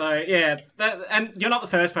 So yeah, and you're not the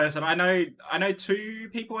first person. I know 2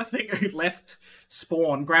 people I think who left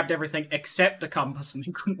spawn, grabbed everything except a compass, and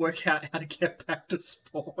then couldn't work out how to get back to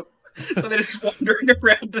spawn. So they're just wandering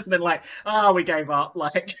around and then like, we gave up.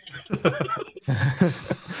 Like,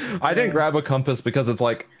 I didn't grab a compass because it's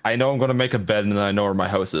like, I know I'm going to make a bed and then I know where my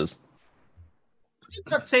house is.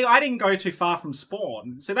 see, I didn't go too far from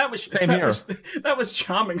spawn. So that was that was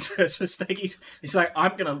Charming's first mistake. He's like,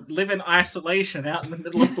 I'm gonna live in isolation out in the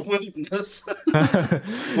middle of the wilderness.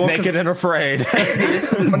 Naked and afraid.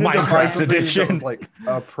 Minecraft edition. That was like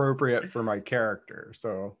appropriate for my character.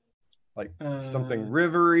 So like something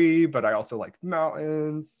rivery, but I also like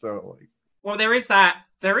mountains. So like, well, there is that,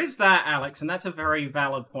 Alex, and that's a very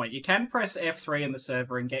valid point. You can press F3 in the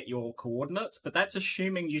server and get your coordinates, but that's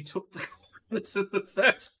assuming you took the coordinates in the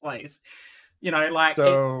first place. You know, like,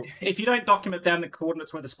 so, if you don't document down the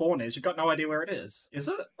coordinates where the spawn is, you've got no idea where it is it?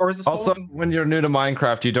 Or is the spawn... Also, when you're new to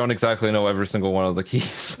Minecraft, you don't exactly know every single one of the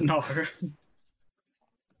keys. No.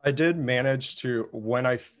 I did manage to, when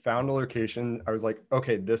I found a location, I was like,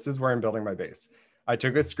 okay, this is where I'm building my base. I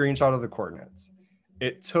took a screenshot of the coordinates.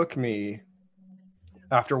 It took me,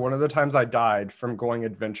 after one of the times I died from going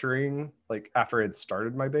adventuring, like after I had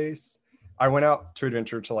started my base, I went out to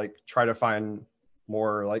adventure to like try to find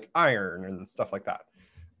more like iron and stuff like that.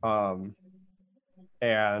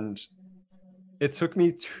 And it took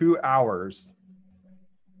me 2 hours,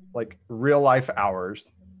 like real life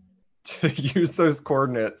hours, to use those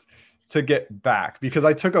coordinates to get back because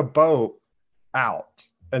I took a boat out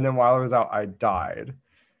and then while I was out, I died.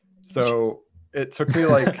 So it took me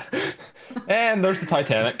like... And there's the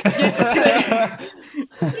Titanic. I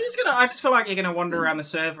just feel like you're gonna wander around the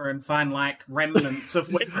server and find like remnants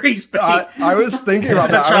of where he's been. I was thinking about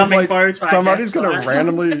that. I was like, somebody's gonna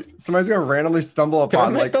randomly stumble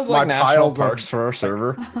upon like those, my piles parks for our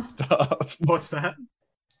server stuff. What's that?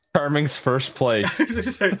 Charming's first place.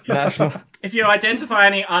 National. If you identify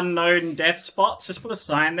any unknown death spots, just put a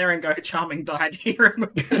sign there and go, Charming died here.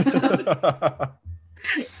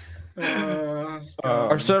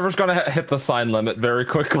 Our server's gonna hit the sign limit very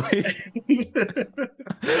quickly.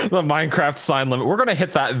 The Minecraft sign limit. We're gonna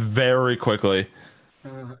hit that very quickly.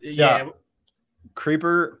 Yeah.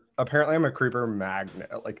 Creeper. Apparently, I'm a creeper magnet.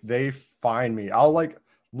 Like they find me. I'll like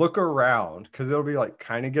look around because it'll be like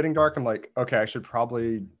kind of getting dark. I'm like, okay, I should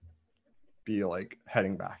probably be like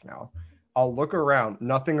heading back now. I'll look around.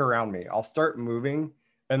 Nothing around me. I'll start moving,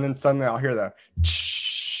 and then suddenly I'll hear the.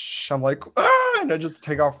 I'm like, and I just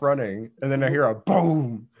take off running, and then I hear a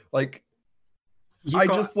boom. Like,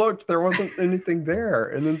 just looked, there wasn't anything there,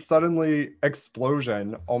 and then suddenly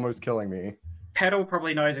explosion, almost killing me. Pedal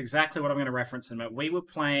probably knows exactly what I'm going to reference in a minute. We were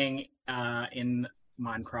playing in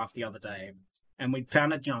Minecraft the other day, and we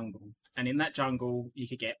found a jungle, and in that jungle you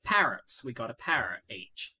could get parrots. We got a parrot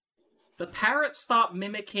each. The parrots start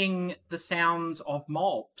mimicking the sounds of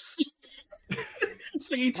mobs.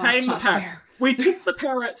 So you tame the parrot. Fair. We took the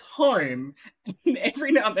parrot home, and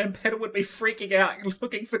every now and then Petal would be freaking out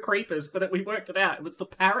looking for creepers, but we worked it out. It was the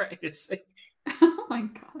parrot hissing. Oh my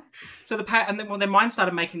god! So the parrot, and then mine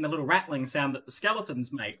started making the little rattling sound that the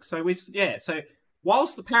skeletons make. So so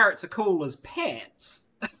whilst the parrots are cool as pets,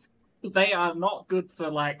 they are not good for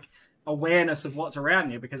like awareness of what's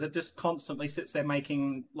around you because it just constantly sits there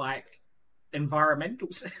making like environmental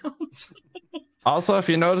sounds. Also, if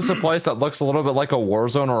you notice a place that looks a little bit like a war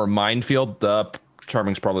zone or a minefield,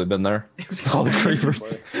 Charming's probably been there. All the creepers.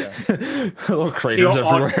 Little craters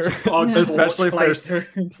everywhere. Especially if there's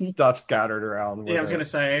stuff scattered around. Yeah, I was going to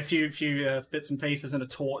say, a few bits and pieces and a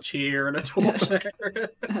torch here and a torch there.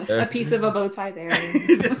 A piece of a bow tie there.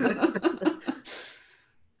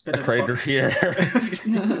 A crater here.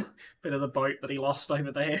 Bit of the boat that he lost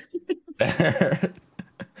over there.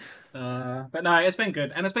 But no, it's been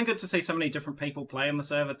good, and it's been good to see so many different people play on the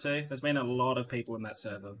server too. There's been a lot of people in that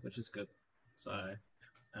server, which is good. So,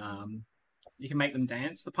 you can make them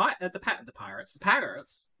dance. The parrots.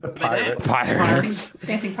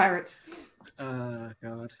 Dancing pirates.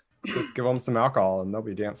 God. Just give them some alcohol, and they'll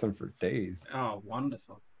be dancing for days. Oh,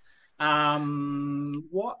 wonderful.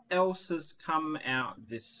 What else has come out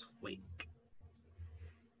this week?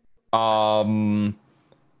 Of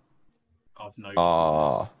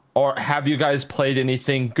no. Or have you guys played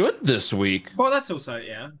anything good this week? Well, that's also,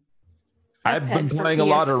 yeah. I've been playing a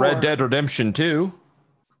lot of Red Dead Redemption 2.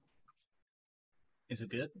 Is it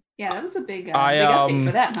good? Yeah, that was a big update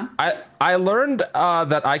for that, huh? I learned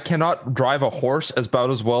that I cannot drive a horse about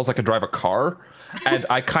as well as I can drive a car. And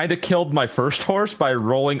I kind of killed my first horse by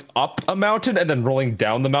rolling up a mountain and then rolling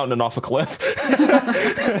down the mountain and off a cliff.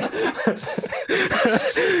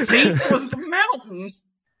 Steep was the mountain.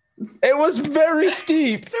 It was very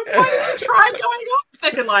steep. Then why did you try going up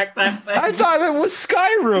thinking like that thing. I thought it was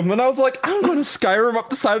Skyrim, and I was like, I'm going to Skyrim up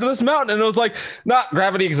the side of this mountain, and it was like, nah,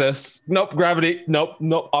 gravity exists. Nope, gravity. Nope,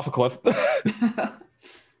 off a cliff.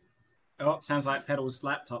 Oh, sounds like Pedal's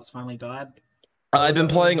laptop's finally died. I've been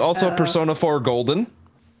playing also Persona 4 Golden.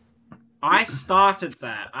 I started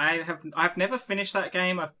that. I've never finished that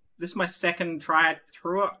game. This is my second try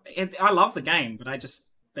through it. I love the game, but I just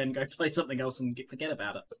then go play something else and forget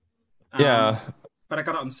about it. Yeah. But I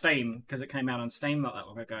got it on Steam because it came out on Steam not that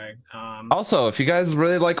long ago. Also, if you guys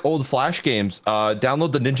really like old Flash games,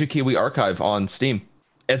 download the Ninja Kiwi archive on Steam.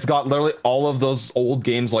 It's got literally all of those old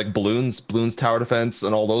games like Bloons Tower Defense,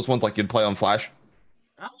 and all those ones like you'd play on Flash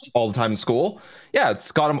all the time in school. Yeah,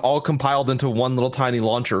 it's got them all compiled into one little tiny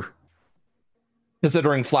launcher.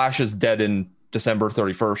 Considering Flash is dead in December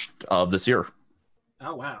 31st of this year.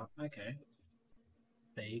 Oh, wow. Okay.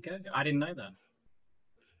 There you go. I didn't know that.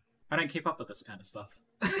 I don't keep up with this kind of stuff.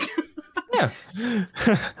 Yeah.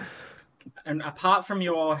 And apart from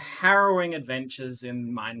your harrowing adventures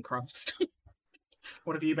in Minecraft,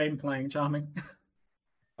 what have you been playing, Charming?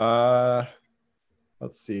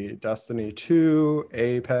 Let's see. Destiny 2,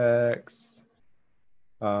 Apex.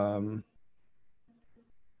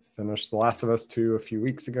 Finished The Last of Us 2 a few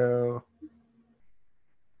weeks ago.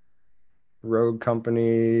 Rogue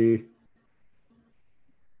Company.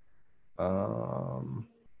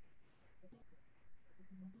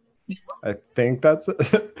 I think that's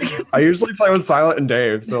it. I usually play with Silent and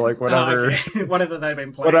Dave, so like whatever. Oh, okay. Whatever they've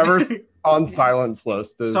been playing. Whatever's on Silent's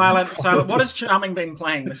list is Silent. What has Charming been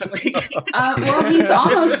playing this week? Well, he's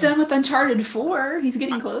almost done with Uncharted 4. He's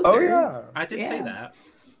getting closer. Oh yeah, I did see that.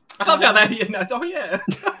 I love how that. Oh yeah.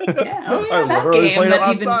 Yeah. Oh yeah. I That literally game played it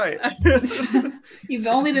that last night. you've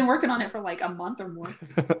only been working on it for like a month or more.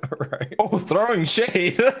 Right. Oh, throwing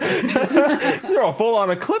shade. Throw a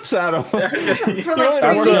full-on eclipse at him. For like Really 3 working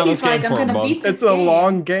on weeks, this he's like, game I'm for a gonna month. beat this It's a game.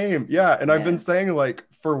 long game, yeah, and I've Yeah. been saying like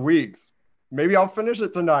for weeks, maybe I'll finish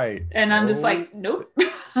it tonight. And I'm just Oh, like, nope.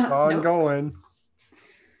 I'm going.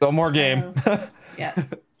 No more game. Yeah.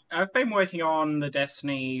 I've been working on the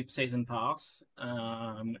Destiny Season Pass,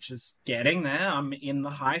 which is getting there. I'm in the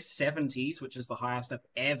high 70s, which is the highest I've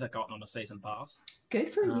ever gotten on a Season Pass.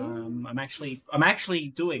 Good for you. I'm actually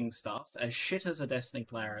doing stuff as shit as a Destiny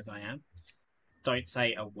player as I am. Don't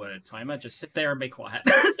say a word, Timer. Just sit there and be quiet.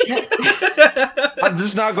 I'm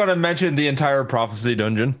just not going to mention the entire prophecy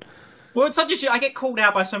dungeon. Well, it's not just you. I get called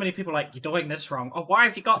out by so many people like, you're doing this wrong. Oh, why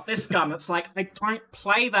have you got this gun? It's like, I don't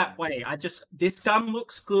play that way. This gun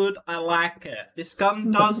looks good. I like it. This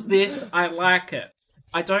gun does this. I like it.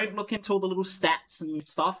 I don't look into all the little stats and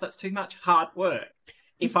stuff. That's too much hard work.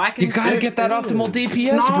 If I can, You gotta get that optimal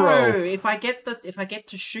DPS, no, bro. if I get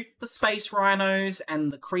to shoot the space rhinos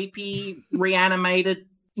and the creepy reanimated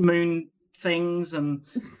moon things and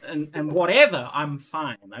whatever, I'm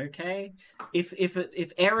fine. Okay.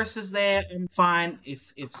 If Eris is there, I'm fine.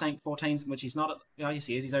 If Saint 14's, which he's not, yes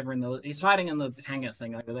he is. He's hiding in the hangar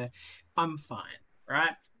thing over there. I'm fine,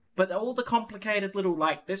 right? But all the complicated little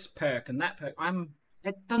like this perk and that perk,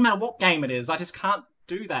 it doesn't matter what game it is. I just can't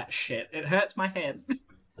do that shit. It hurts my head.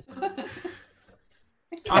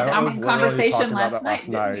 I'm was in literally conversation talking about last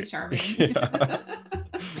it night, last didn't we, night. Charming? Yeah.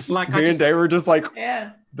 Like Me and Dave were just like,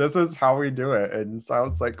 Yeah. this is how we do it. And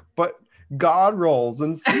Silent's like, but God rolls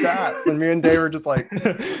and stats. And me and Dave were just like,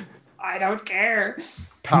 I don't care.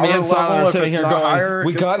 power Me and level, Silent are if sitting it's here not going, higher,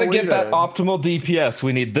 we it's gotta get that deleted." optimal DPS.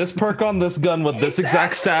 We need this perk on this gun with this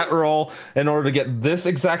exact stat roll in order to get this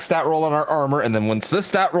exact stat roll on our armor. And then once this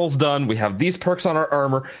stat roll's done, we have these perks on our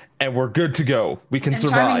armor and we're good to go. We can And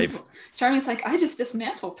survive. Charming's like, I just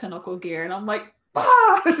dismantled Pinnacle Gear. And I'm like, no.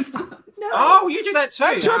 Oh, you do that too.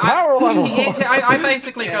 That's your power level. I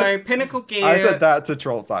basically go Pinnacle Gear. I said that to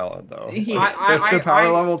troll Silent though. He- Like, I- if the power I-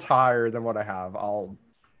 level's higher than what I have, I'll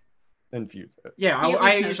infuse it. Yeah, You at I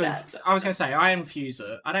least know usually. that, so. I was gonna say I infuse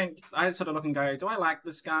it. I sort of look and go, do I like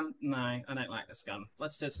this gun? No, I don't like this gun.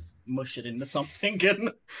 Let's just mush it into something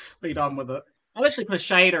and be done with it. I literally put a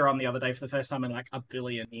shader on the other day for the first time in like a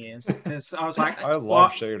billion years because I was like, I love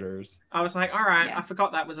what? shaders. I was like, all right, Yeah. I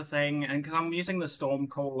forgot that was a thing, and because I'm using the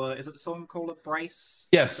Stormcaller, is it the Stormcaller brace?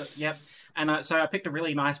 Yes. Yep. And so I picked a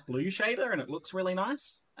really nice blue shader, and it looks really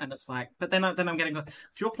nice. And it's like, but then I'm getting,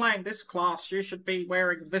 if you're playing this class, you should be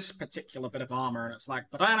wearing this particular bit of armor, and it's like,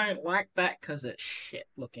 but I don't like that because it's shit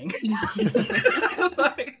looking.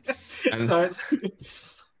 So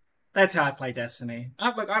that's how I play Destiny.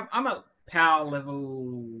 I'm a power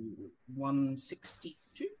level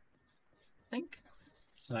 162, I think.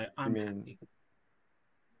 So I'm happy.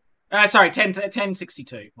 Sorry,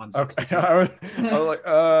 1062. 162. Okay, I was like,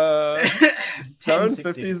 750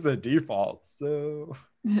 1060. is the default, so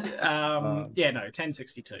Yeah, no,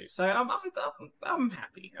 1062. So I'm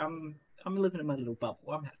happy. I'm living in my little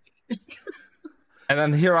bubble. I'm happy. And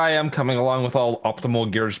then here I am coming along with all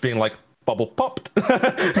optimal gear, just being like bubble popped, and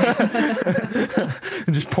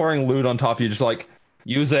just pouring loot on top of you, just like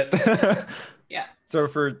use it. Yeah. So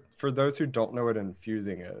for those who don't know what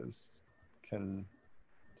infusing is, can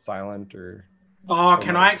Silent or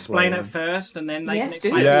can I explain it first, and then they can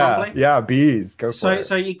explain it properly? Yeah, bees, go for it.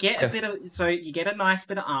 So you get a nice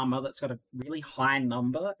bit of armor that's got a really high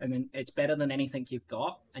number, and then it's better than anything you've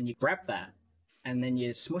got, and you grab that, and then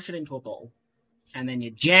you smush it into a ball, and then you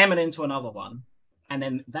jam it into another one, and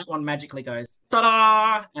then that one magically goes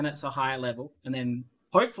ta-da, and it's a higher level, and then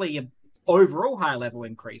hopefully your overall higher level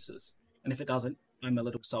increases, and if it doesn't, I'm a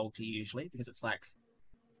little salty usually, because it's like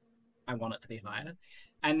I want it to be higher.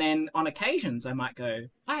 And then on occasions, I might go,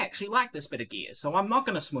 I actually like this bit of gear, so I'm not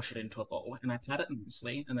going to smush it into a ball. And I pat it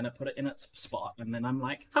nicely, and then I put it in its spot, and then I'm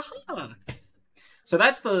like, haha. So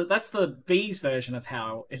that's the bees version of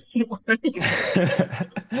how it works.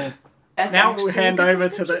 Now we'll hand over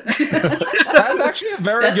to the... That's actually a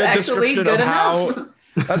very good description of enough. how...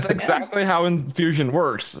 That's exactly how infusion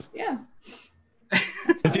works. Yeah.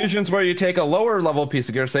 Infusion's where you take a lower level piece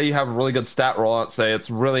of gear, say you have a really good stat roll on it, say it's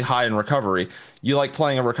really high in recovery. You like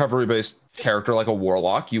playing a recovery based character like a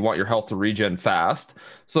warlock, you want your health to regen fast.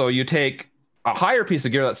 So you take a higher piece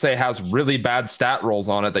of gear that say has really bad stat rolls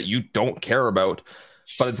on it that you don't care about,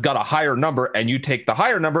 but it's got a higher number, and you take the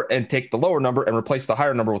higher number and take the lower number and replace the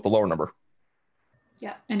higher number with the lower number.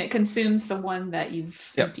 Yeah, and it consumes the one that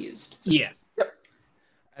you've infused. Yeah.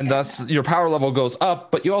 And thus your power level goes up,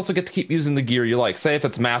 but you also get to keep using the gear you like. Say if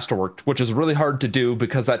it's masterworked, which is really hard to do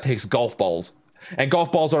because that takes golf balls. And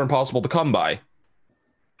golf balls are impossible to come by.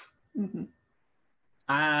 Mm-hmm.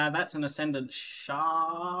 That's an Ascendant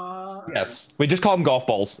Shard. Yes, we just call them golf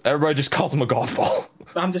balls. Everybody just calls them a golf ball.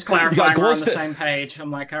 I'm just clarifying we're on the same page. I'm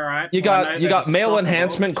like, all right. You got male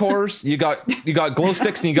enhancement cores, you got glow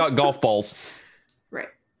sticks, and you got golf balls. Right.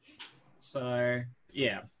 So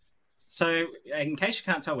yeah. So, in case you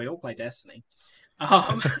can't tell, we all play Destiny.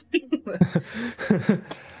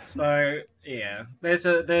 So, yeah, there's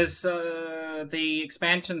the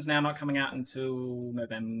expansion's now not coming out until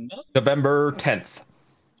November 10th.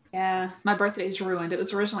 Yeah, my birthday's ruined. It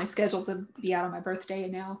was originally scheduled to be out on my birthday,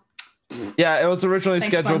 and now. Yeah, it was originally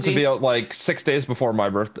scheduled Bungie. to be out like 6 days before my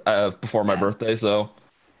birthday. So.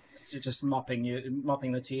 So you're just mopping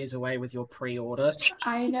the tears away with your pre-order.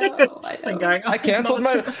 I know. Going, I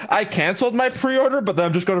canceled my pre-order, but then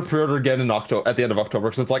I'm just going to pre-order again at the end of October,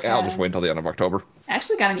 because it's like I'll just wait until the end of October. I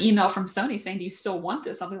actually got an email from Sony saying, "Do you still want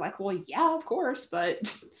this?" I'll be like, "Well, yeah, of course,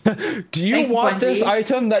 but." Do you want this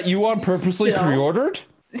item that you purposely pre-ordered?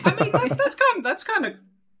 I mean, that's kind of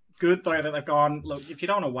good though that they've gone. Look, if you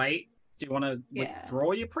don't want to wait, do you want to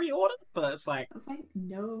withdraw your pre-order? But it's like,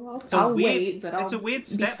 no, I'll wait, but it's a weird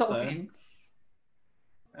step though.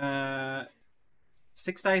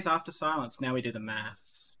 6 days after silence. Now we do the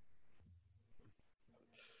maths.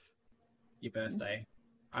 Your birthday.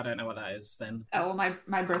 I don't know what that is then. Oh, well,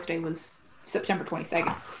 my birthday was September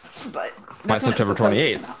 22nd, but my September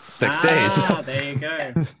 28th. 6 days. There you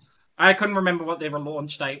go. I couldn't remember what the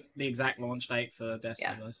exact launch date for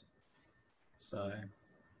Destiny was. So.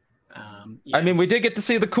 I mean, we did get to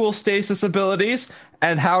see the cool stasis abilities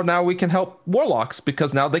and how now we can help warlocks,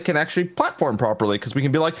 because now they can actually platform properly, because we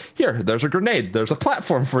can be like, here, there's a grenade, there's a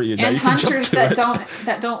platform for you. And now you hunters can that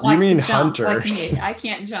don't like to jump hunters? like me. I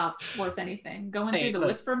can't jump worth anything. Going through the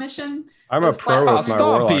Whisper mission. I'm a pro with my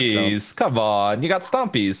warlock Stompies. Come on, you got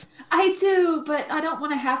Stompies. I do, but I don't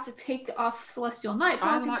want to have to take off Celestial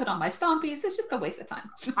Nightfall and put on my Stompies. It's just a waste of time.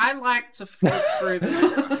 I like to float through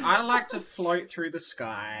the. I like to float through the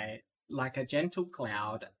sky like a gentle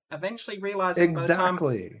cloud, eventually realizing by the time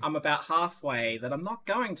I'm about halfway that I'm not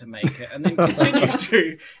going to make it, and then continue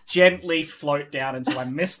to gently float down until I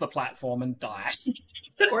miss the platform and die.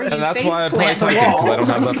 And that's why I play Titan. I don't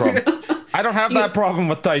have that problem. I don't have that problem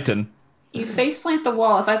with Titan. You faceplant the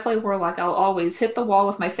wall. If I play Warlock, I'll always hit the wall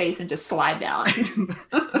with my face and just slide down.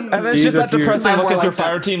 And then it's just that depressing look as your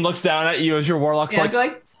fire team looks down at you as your Warlock's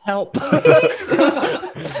like, help.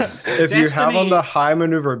 If you have on the high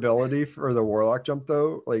maneuverability for the Warlock jump,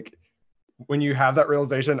 though, like when you have that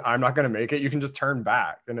realization, I'm not going to make it, you can just turn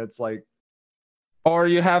back. And it's like. Or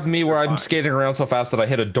you have me where I'm skating around so fast that I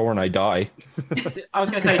hit a door and I die. I was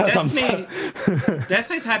going to say,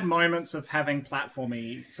 Destiny's had moments of having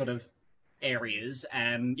platformy sort of areas,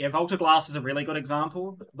 and Volta Glass is a really good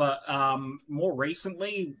example, but more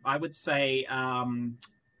recently I would say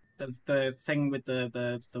the thing with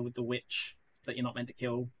the witch that you're not meant to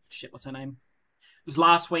kill, what's her name, it was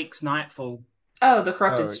last week's Nightfall. Oh, the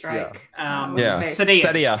corrupted Oh, strike. yeah. What's her Yeah. face?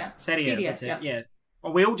 Sedia. Sedia, that's it. yeah. Yeah.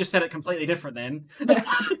 Well, we all just said it completely different then.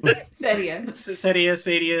 Sedia.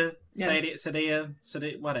 Sedia, Yeah.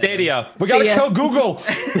 Sedia, whatever. Stadia. We gotta Sedia. kill Google.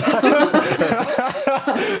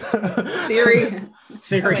 Siri.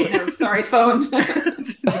 Siri. Oh, wait, no, sorry, phone.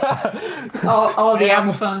 all the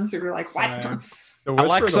Apple phones are like, what? So- The Whisper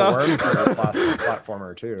Alexa. the Worms are a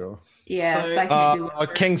platformer too. Yes, So, I can't do Whisper.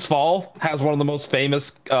 King's Fall has one of the most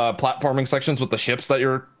famous platforming sections with the ships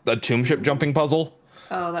the tomb ship jumping puzzle.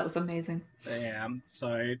 Oh, that was amazing. Yeah.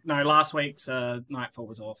 So no, last week's Nightfall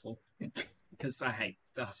was awful because I hate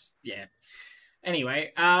us. Yeah.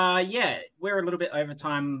 Anyway, yeah, we're a little bit over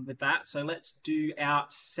time with that, so let's do our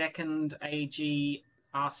second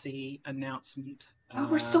AGRC announcement. Oh,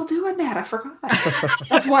 we're still doing that. I forgot.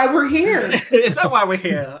 That's why we're here. Is that why we're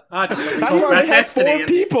here? I just thought we That's talked why about we have Destiny 4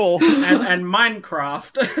 people. and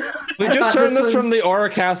Minecraft. We I just thought turned this this from was- the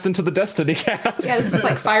AuraCast into the Destiny cast. Yeah, this is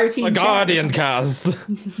like Fire Team. The Chat. Guardian cast.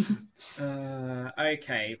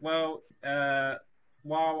 Okay, well,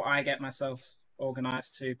 while I get myself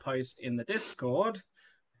organized to post in the Discord,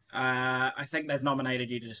 I think they've nominated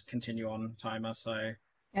you to just continue on, Timer, so...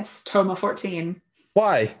 Yes, Toma 14.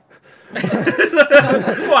 Why?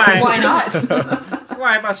 Why? Why not?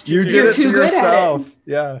 Why must you You do did it this? to too good at it. yourself.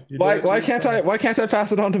 Yeah. you did Why? it to Why can't yourself. I? Why can't I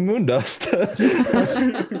pass it on to Moondust?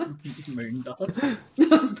 Moon dust.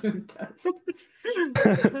 Moon dust.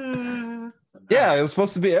 Yeah, it was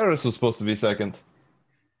supposed to be Eris was supposed to be second.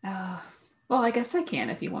 Well, I guess I can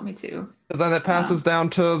if you want me to. Because then it passes down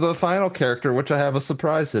to the final character, which I have a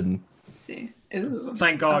surprise hidden. Let's see. Ooh.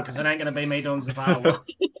 Thank God, because it ain't going to be me doing Zavala.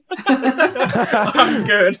 I'm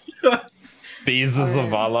good. Beaz is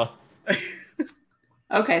Zavala.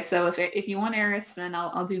 Okay, so if you want Eris, then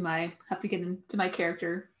I'll do my have to get into my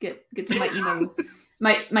character, get to my emo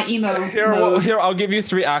my emo mode. Here, I'll give you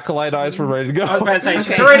 3 acolyte eyes. We're ready to go. I was about to say, she's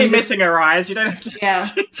Okay, already I'm just- missing her eyes. You don't have to... Yeah.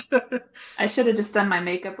 I should have just done my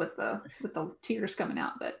makeup with the tears coming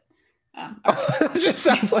out, but It just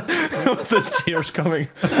sounds like with the tears coming.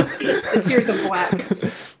 the tears of black,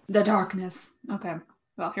 the darkness. Okay,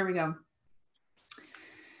 well, here we go.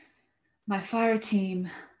 My fire team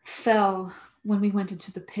fell when we went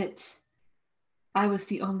into the pit. I was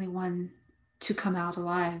the only one to come out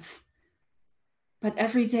alive. But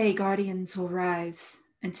every day guardians will rise,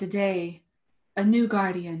 and today a new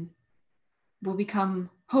guardian will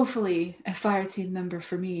become, hopefully, a fire team member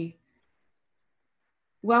for me.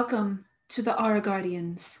 Welcome to the Aura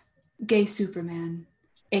Guardians, Gay Superman,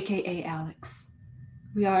 aka Alex.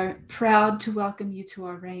 We are proud to welcome you to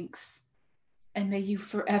our ranks, and may you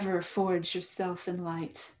forever forge yourself in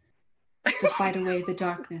light to fight away the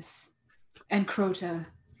darkness, and Crota,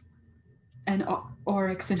 and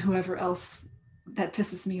Oryx, and whoever else that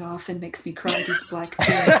pisses me off and makes me cry these black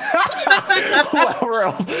tears. Whoever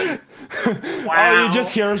else. Wow. All you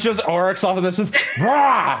just hear is just Oryx off, and then just,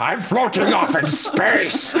 "Rah, I'm floating off in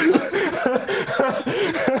space."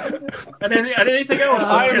 And anything else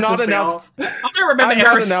that I am pisses not me announced- off. I don't remember I'm not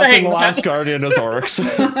Eris announcing saying the last that. Guardian as Oryx.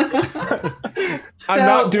 I'm So,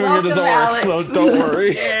 not doing it as welcome, Oryx, so Alex. don't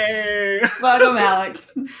worry. Yay. Welcome,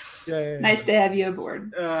 Alex. Yay. Nice to have you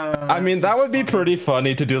aboard. I mean, that would be pretty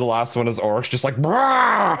funny to do the last one as Oryx, just like,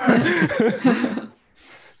 "Rah!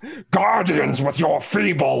 Guardians with your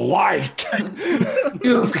feeble light."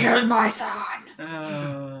 You've killed my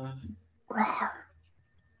son. Roar.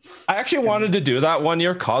 I actually wanted to do that one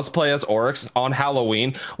year, cosplay as Oryx on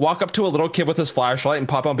Halloween, walk up to a little kid with his flashlight and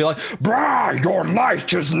pop out and be like, "Brah, your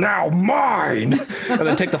light is now mine!" And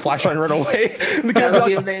then take the flashlight and run away. And the kid That would would be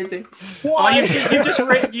be like, amazing. Oh, "Why?"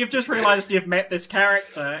 you've just realised you've met this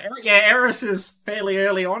character. Yeah, Eris is fairly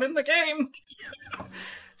early on in the game.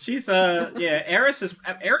 She's Eris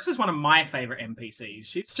is one of my favorite NPCs.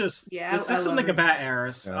 She's just Yeah, there's I just love something her. about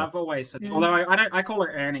Eris. Yeah. I've always said, Yeah. although I call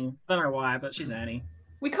her Ernie. I don't know why, but she's Ernie.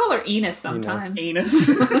 We call her Enos sometimes. Enos.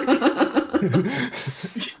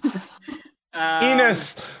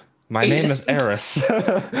 Enos! My name Enos. is Eris.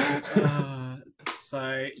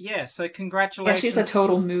 So Yeah, congratulations. she's a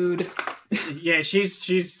total mood. Yeah,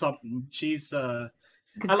 she's something. She's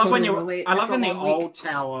Could I love when totally you. relate I love after in a the long week. old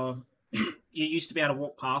tower. You used to be able to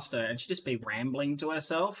walk past her, and she'd just be rambling to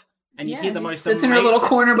herself, and you'd hear the she most. sits in her little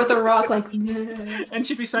corner with a rock, like and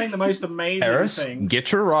she'd be saying the most amazing Eris, things.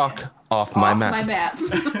 get your rock off my off map. my map.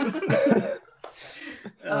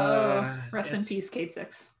 Uh, Rest in yes. peace, Cade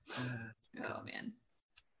 6. Oh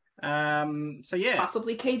man, So yeah,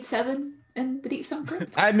 possibly Cade 7. in the Deep Stone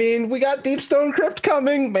Crypt. I mean, we got Deep Stone Crypt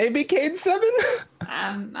coming. Maybe Cade 7?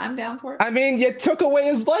 I'm down for it. I mean, you took away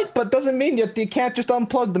his light, but doesn't mean you can't just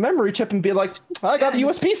unplug the memory chip and be like, I got a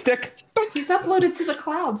USB stick. He's uploaded to the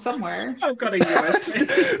cloud somewhere. I've got a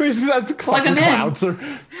USB. He's got Plug him in.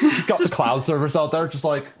 He's got the cloud service out there, just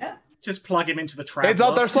like, Just plug him into the Traveler. it's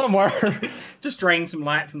out there somewhere. Just drain some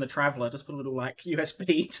light from the Traveler. Just put a little like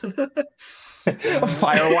USB to the A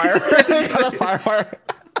firewire. He's got a firewire.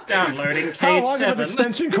 downloading How Cade long of an 7.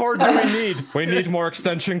 extension cord do we need? We need more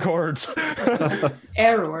extension cords.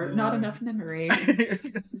 Error, not enough memory.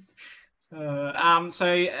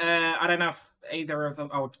 I don't know if either of them.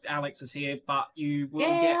 Oh, Alex is here, but you will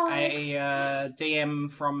get a DM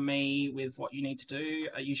from me with what you need to do.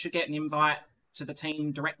 You should get an invite to the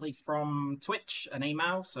team directly from Twitch, an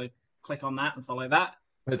email. So click on that and follow that.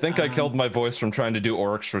 I think I killed my voice from trying to do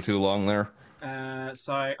Oryx for too long there.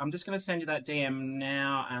 So I'm just going to send you that DM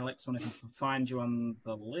now, Alex, when I can find you on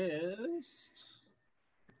the list.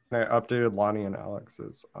 I updated Lonnie and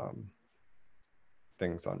Alex's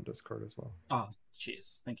things on Discord as well. Oh,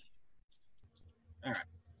 cheers. Thank you. All right.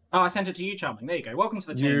 Oh, I sent it to you, Charming. There you go. Welcome to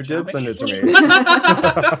the team, You did Charming. send it to me. He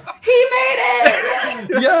made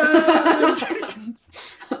it! Yeah!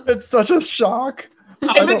 It's such a shock.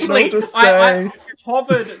 I don't know literally, what to say. I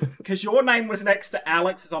hovered, because your name was next to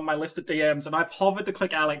Alex's on my list of DMs, and I've hovered to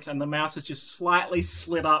click Alex, and the mouse has just slightly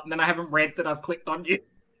slid up, and then I haven't read that I've clicked on you.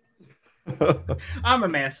 I'm a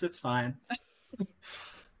mess. It's fine. Do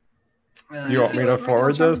you want me to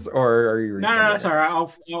forward this, or are you resending No, it? it's all right.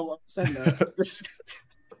 I'll send it.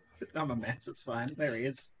 I'm a mess. It's fine. There he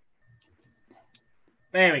is.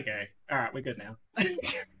 There we go. All right, we're good now.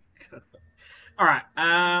 All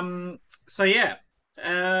right. So yeah,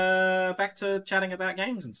 back to chatting about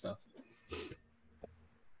games and stuff.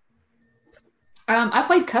 I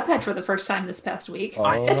played Cuphead for the first time this past week. Oh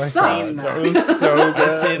It my sucks. God, that was so I've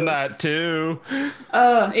good. seen that too.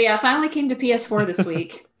 Yeah, I finally came to PS4 this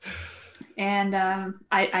week. And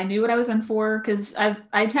I knew what I was in for because I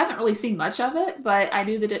haven't really seen much of it, but I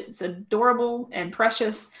knew that it's adorable and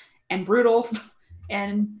precious and brutal,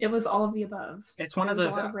 and it was all of the above. It's one of the.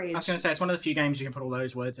 There was a lot of rage. I was going to say it's one of the few games you can put all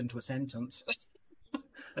those words into a sentence.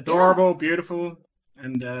 Adorable, beautiful,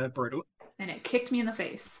 and brutal. And it kicked me in the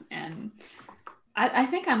face. And I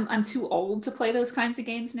think I'm too old to play those kinds of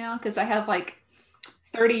games now because I have like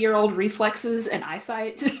 30-year-old reflexes and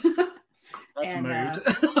eyesight. That's and, a mood.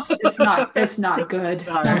 it's not good.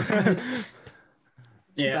 No. Not good.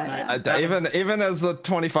 Yeah, But, Even as a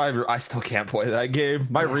 25-year, I still can't play that game.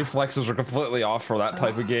 My reflexes are completely off for that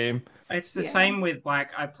type of game. it's the same with like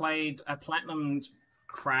I platinumed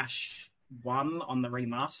Crash 1 on the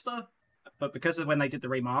remaster, but because of when they did the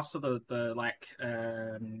remaster, the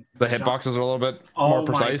hitboxes are a little bit more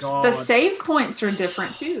precise. God. The save points are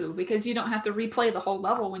different too because you don't have to replay the whole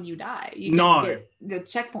level when you die. You No. get the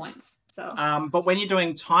checkpoints. So But when you're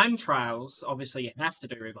doing time trials, obviously you have to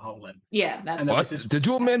do the whole level. yeah, that's And then- What? This is- Did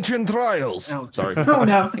you mention trials? Oh, Sorry. Oh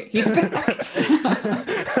no, he's back.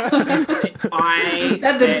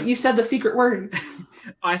 You said the secret word.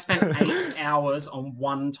 I spent 8 hours on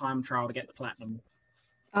one time trial to get the platinum.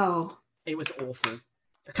 Oh, It was awful.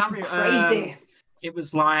 I can't remember. crazy. It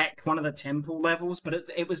was like one of the temple levels, but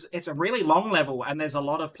it's a really long level, and there's a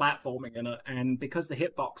lot of platforming in it. And because the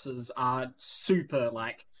hitboxes are super,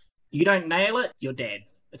 like, you don't nail it, you're dead.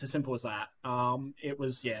 It's as simple as that.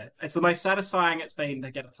 It's the most satisfying it's been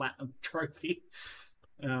to get a platinum trophy.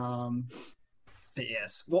 But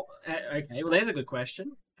yes, okay. Well, there's a good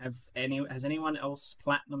question. Has anyone else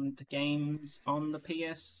platinumed games on the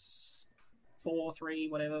PS4, 3,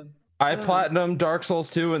 whatever? I platinumed Dark Souls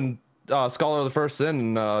 2 and Scholar of the First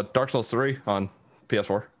Sin and Dark Souls 3 on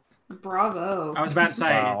PS4. Bravo. I was about to say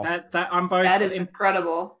Wow. that I'm both. That is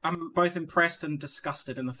incredible. I'm both impressed and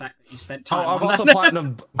disgusted in the fact that you spent time. I've on also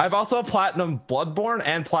that. I've also platinumed Bloodborne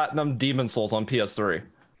and platinumed Demon Souls on PS3.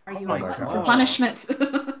 Are you Oh on my button God. for punishment?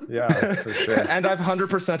 Yeah, for sure. And I've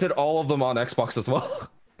 100%ed all of them on Xbox as well.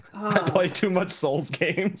 I Oh play too much Souls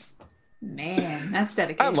games. man, that's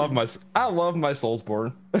dedication. I love my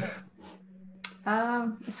Soulsborne.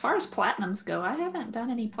 As far as platinums go, I haven't done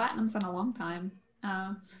any platinums in a long time.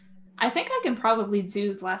 I think I can probably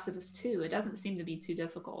do The Last of Us 2. It doesn't seem to be too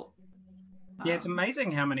difficult. Yeah, it's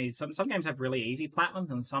amazing how many. Some games have really easy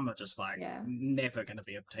platinums, and some are just like Yeah. never going to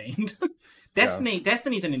be obtained.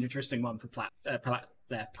 Destiny's an interesting one for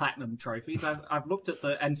platinum trophies. I've looked at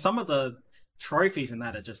and some of the trophies in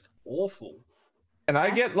that are just awful. Can I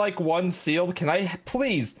get like one sealed? Can I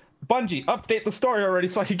please, Bungie, update the story already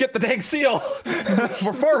so I can get the dang seal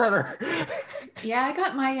for Forerunner? Yeah, I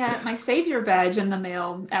got my savior badge in the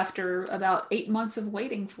mail after about 8 months of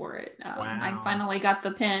waiting for it. I finally got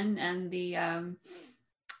the pin and the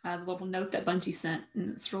little note that Bungie sent,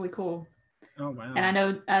 and it's really cool. Oh wow! And I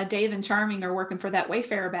know Dave and Charming are working for that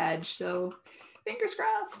Wayfarer badge, so fingers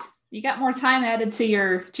crossed. You got more time added to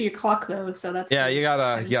your clock though, so that's Yeah. good. You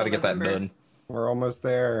gotta get that November. done We're almost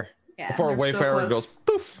there. Yeah, before they're Wayfarer so goes close.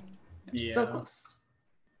 poof. Yeah. So close.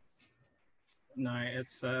 No,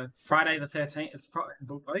 it's Friday the 13th.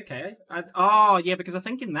 Okay. Oh, yeah, because I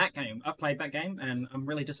think in that game, I've played that game, and I'm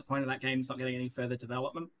really disappointed that game's not getting any further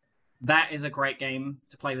development. That is a great game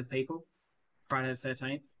to play with people. Friday the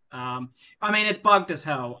 13th. I mean, it's bugged as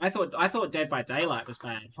hell. I thought Dead by Daylight was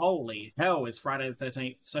bad. Holy hell, is Friday the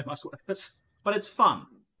 13th so much worse? But it's fun.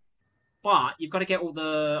 But you've got to get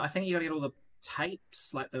I think you got to get all the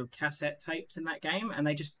tapes, like the cassette tapes in that game, and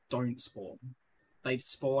they just don't spawn. They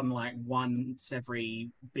spawn like once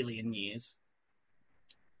every billion years.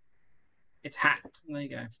 It's hacked. There you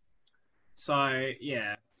go. So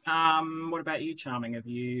yeah. What about you, Charming? Have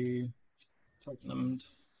you platinumed?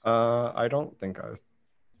 I don't think I've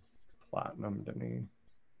platinumed any.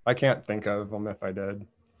 I can't think of them if I did.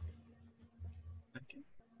 Okay.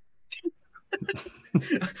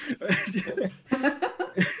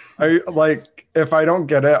 I like if I don't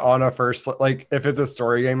get it on a first like if it's a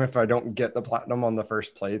story game, if I don't get the platinum on the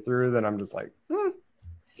first playthrough, then I'm just like,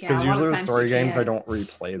 because usually with story games I don't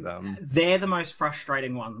replay them. They're the most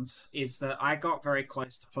frustrating ones. Is that I got very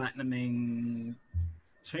close to platinuming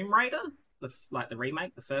Tomb Raider, the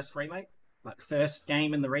remake, the first remake, like the first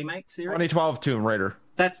game in the remake series. 2012 Tomb Raider.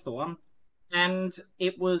 That's the one, and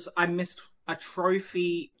I missed a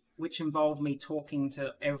trophy which involved me talking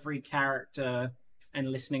to every character and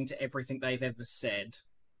listening to everything they've ever said.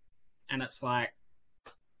 And it's like...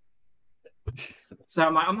 So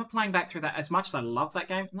I'm like, I'm not playing back through that. As much as I love that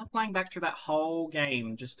game, I'm not playing back through that whole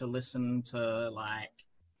game just to listen to, like,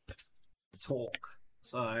 talk.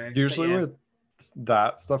 So Usually with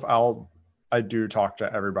that stuff, I do talk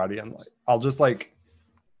to everybody, and like I'll just like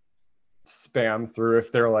spam through.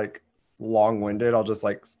 If they're like long-winded, I'll just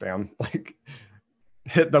like spam, like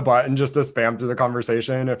hit the button just to spam through the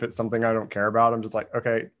conversation. If it's something I don't care about, I'm just like,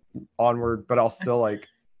 okay, onward. But I'll still like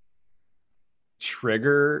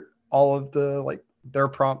trigger all of the like their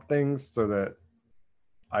prompt things so that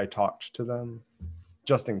I talked to them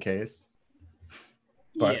just in case.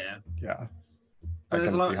 But yeah. I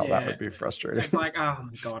can see how that would be frustrating. It's like, oh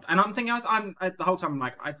my god. And I'm thinking, the whole time I'm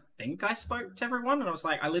like, I think I spoke to everyone, and I was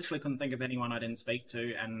like, I literally couldn't think of anyone I didn't speak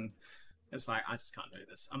to, and it was like, I just can't do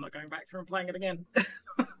this. I'm not going back through and playing it again.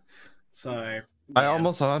 So yeah. I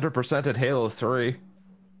almost 100% at Halo 3.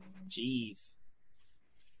 Jeez.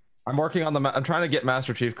 I'm working on I'm trying to get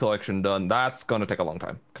Master Chief Collection done. That's gonna take a long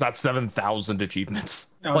time because that's 7,000 achievements,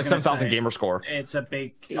 like 7,000 gamer score. It's a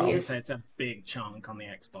big. It's a big chunk on the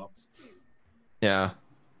Xbox. Yeah.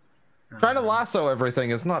 Trying to lasso everything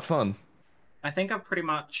is not fun. I think I'm pretty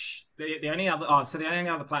much the only other. The only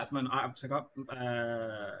other platform I got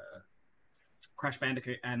Crash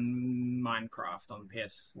Bandicoot and Minecraft on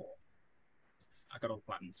PS4. I got all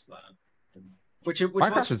platinums for that. Which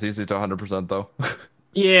Minecraft is easy to 100% though.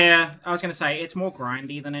 Yeah, I was going to say it's more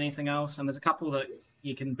grindy than anything else, and there's a couple that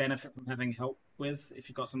you can benefit from having help with if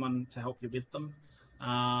you've got someone to help you with them.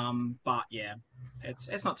 But yeah,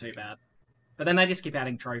 it's not too bad. But then they just keep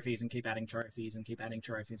adding trophies and keep adding trophies and keep adding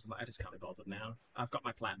trophies. I just can't be bothered now. I've got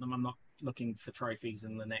my platinum. I'm not looking for trophies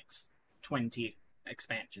in the next 20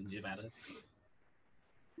 expansions you've added.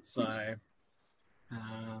 So,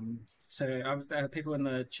 people in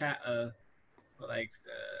the chat are like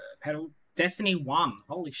pedal Destiny 1.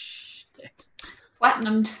 Holy shit!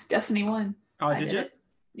 Platinumed Destiny 1. Oh, did you? It.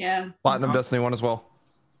 Yeah. Platinum Destiny 1 as well.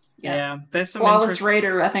 Yeah, there's some Flawless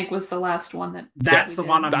Raider, I think, was the last one That's the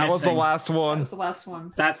one I'm missing. That was the last one. That was the last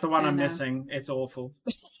one. That's the one I'm missing. It's awful.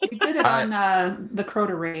 We did it on the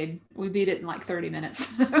Crota raid. We beat it in like 30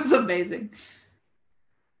 minutes. It was amazing.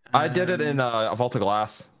 I did it in Vault of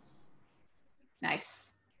Glass. Nice.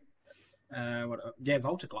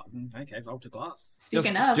 Vault of Glass. Okay, Vault of Glass.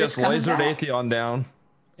 Speaking of, just lasered Atheon down.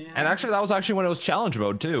 Yeah. And actually, that was actually when it was challenge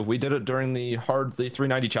mode too. We did it during the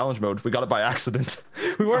 390 challenge mode. We got it by accident.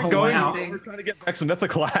 We weren't going. Wow. We were trying to get back to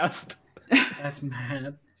Mythic last. That's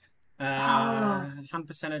mad.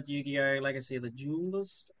 100% of Yu-Gi-Oh! Legacy of the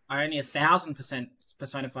Duelist. I only 1,000%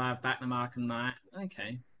 Persona 5 Platinum Arkham Knight.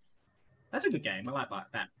 Okay, that's a good game. I like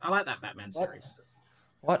that. I like that Batman series.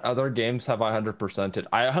 What other games have I 100%ed?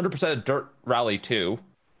 I 100%ed Dirt Rally 2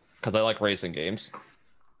 because I like racing games.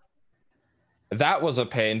 That was a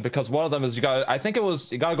pain because one of them is you got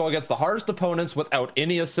to go against the hardest opponents without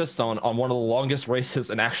any assist on one of the longest races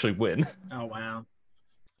and actually win. Oh wow.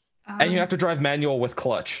 And you have to drive manual with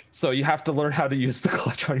clutch. So you have to learn how to use the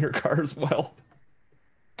clutch on your car as well.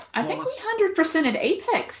 I think we 100%ed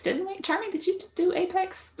Apex, didn't we? Charming, did you do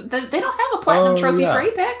Apex? They don't have a platinum trophy for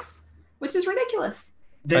Apex, which is ridiculous.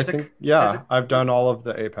 I've done all of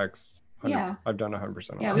the Apex. Yeah, I've done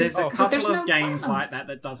 100%. Yeah, there's a couple of games platinum. like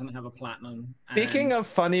that doesn't have a platinum. Speaking of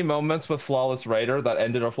funny moments with Flawless Raider that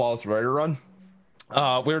ended a Flawless Raider run,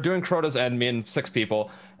 we were doing Crota's End, me and 6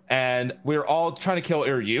 people, and we were all trying to kill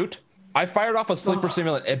Ute. I fired off a sleeper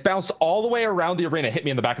simulant. It bounced all the way around the arena, hit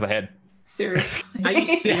me in the back of the head. Seriously. Are you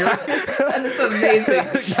serious? That is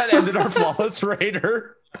amazing. That ended our Flawless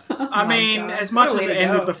Raider. I mean, as much as it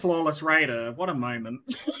ended the Flawless Raider, what a moment.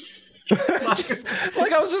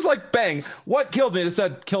 I was just like, bang, what killed me? It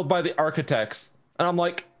said killed by the architects. And I'm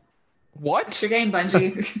like, what? It's your game,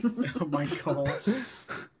 Bungie. Oh my god.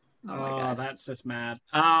 Oh, that's just mad.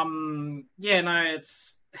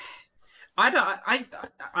 It's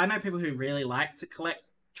I know people who really like to collect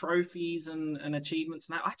trophies and achievements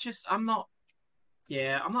and that. I'm not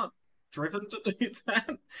driven to do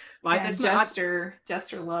that.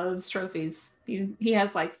 Jester loves trophies. He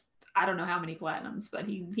has like I don't know how many platinums, but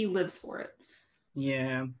he lives for it.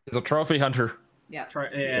 Yeah, he's a trophy hunter. Yeah,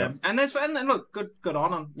 and look, good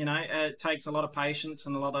on him. You know, it takes a lot of patience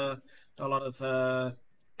and a lot of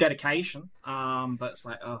dedication. But it's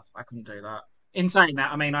like, oh, I couldn't do that. In saying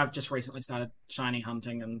that, I mean, I've just recently started shiny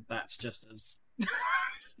hunting, and that's just as.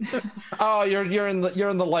 Oh, you're in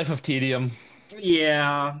the life of tedium.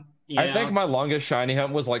 Yeah. I think my longest shiny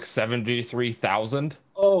hunt was like 73,000.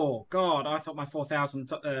 Oh god, I thought my 4,000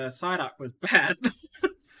 Psyduck was bad.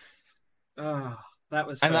 That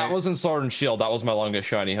was. And that was in Sword and Shield. That was my longest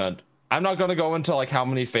shiny hunt. I'm not gonna go into like how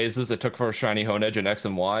many phases it took for a shiny Honedge in X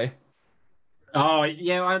and Y. Oh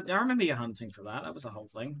yeah, I remember you hunting for that. That was a whole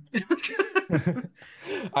thing.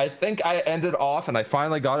 I think I ended off, and I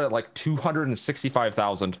finally got it at like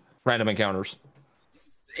 265,000 random encounters.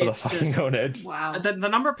 For the fucking Honedge. Wow. The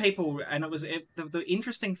number of people, and the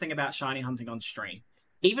interesting thing about shiny hunting on stream,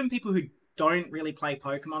 even people who don't really play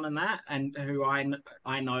Pokemon and that, and who I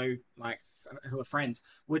know, like, who are friends,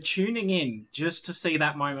 were tuning in just to see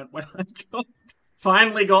that moment when I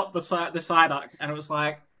finally got the Psyduck, and it was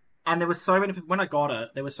like, and there were so many people, when I got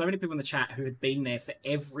it, there were so many people in the chat who had been there for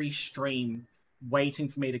every stream waiting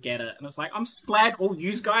for me to get it, and it's like, I'm so glad all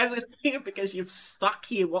you guys are here because you've stuck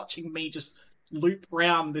here watching me just loop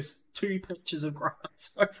around this 2 pictures of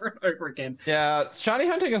grass over and over again. Yeah, shiny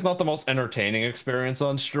hunting is not the most entertaining experience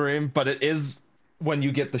on stream, but it is when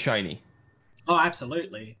you get the shiny. Oh,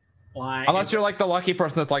 absolutely. Like, unless you're like the lucky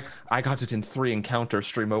person that's like, I got it in 3 encounters,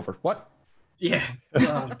 stream over. What? Yeah.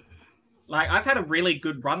 Like, I've had a really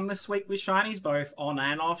good run this week with shinies, both on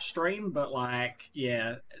and off stream, but like,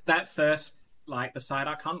 yeah, that first, like, the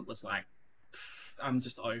Psyduck hunt was like, I'm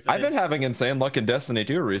just over this. I've been having insane luck in Destiny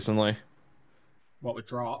 2 recently. What, with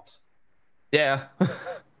drops? Yeah. Oh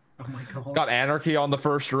my god. Got Anarchy on the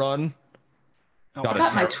first run. I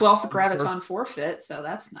got my 12th Graviton forfeit, so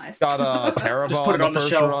that's nice. Got a Terraball. Just put it on the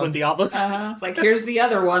shelf with the others. It's like, here's the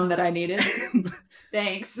other one that I needed.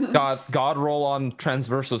 Thanks. Got God Roll on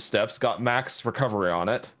Transversus Steps. Got Max Recovery on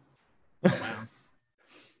it. Oh,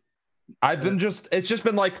 wow. It's just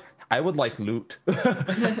been like, I would like loot. And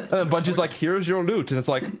Bungie's like, here's your loot. And it's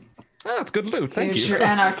like, that's good loot. Thank Here's you. your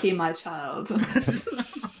anarchy, my child.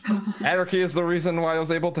 Anarchy is the reason why I was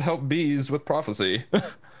able to help bees with prophecy.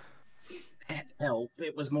 Help.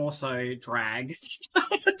 It was more so drag.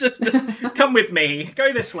 Just come with me.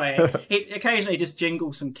 Go this way. It occasionally just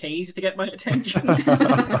jingles some keys to get my attention.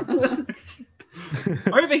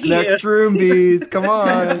 Over here. Next room, bees. Come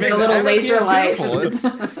on. The little laser light. It's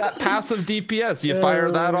that passive DPS. You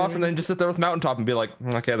fire that off and then just sit there with Mountaintop and be like,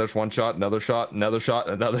 okay, there's one shot, another shot, another shot,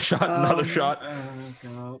 another shot, another shot. Oh,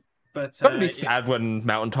 God. But don't be sad when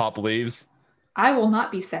Mountaintop leaves. I will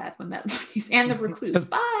not be sad when that leaves. And the recluse.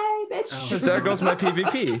 Bye, bitch. Because there goes my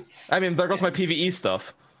PvP. I mean, there goes my PvE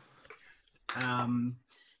stuff.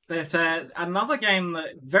 But another game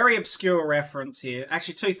that very obscure reference here.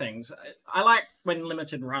 Actually, 2 things. I like when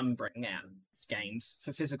Limited Run bring out games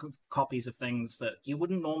for physical copies of things that you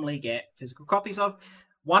wouldn't normally get physical copies of.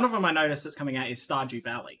 One of them I noticed that's coming out is Stardew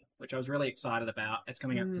Valley, which I was really excited about. It's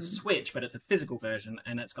coming out for Switch, but it's a physical version,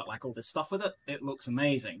 and it's got like all this stuff with it. It looks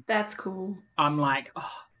amazing. That's cool. I'm like,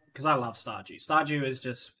 oh, because I love Stardew. Stardew is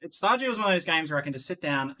one of those games where I can just sit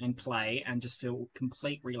down and play and just feel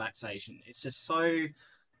complete relaxation. It's just so,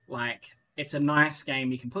 like, it's a nice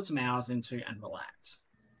game you can put some hours into and relax.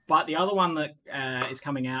 But the other one that is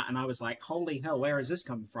coming out, and I was like, holy hell, where has this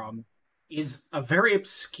come from? Is a very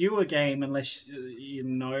obscure game, unless you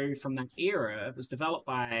know from that era. It was developed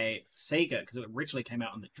by Sega, because it originally came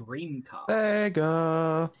out on the Dreamcast.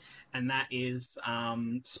 Sega. And that is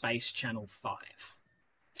Space Channel 5.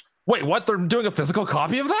 Wait, what? They're doing a physical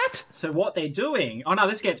copy of that? So what they're doing... Oh, no,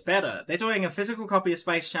 this gets better. They're doing a physical copy of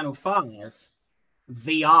Space Channel 5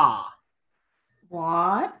 VR.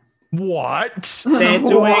 What? What? They're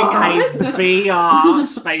doing What? a VR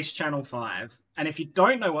Space Channel 5. And if you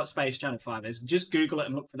don't know what Space Channel 5 is, just Google it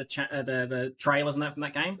and look for the trailers and that from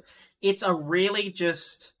that game. It's a really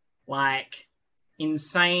just, like,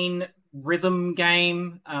 insane rhythm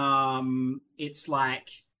game. It's,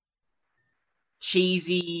 like,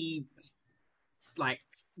 cheesy, like,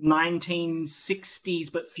 1960s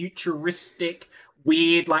but futuristic,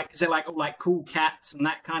 weird, like, is it like cool cats and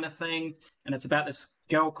that kind of thing. And it's about this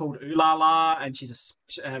girl called Ulala, and she's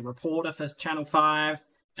a reporter for Channel 5.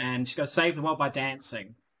 And she's got to save the world by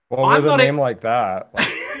dancing. Well, with a name like that. Like...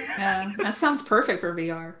 Yeah, that sounds perfect for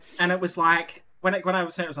VR. And it was like, when I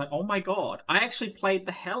was saying it, was like, oh my god, I actually played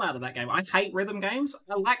the hell out of that game. I hate rhythm games.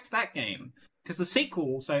 I liked that game. Because the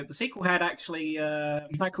sequel had actually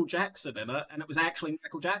Michael Jackson in it, and it was actually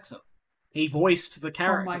Michael Jackson. He voiced the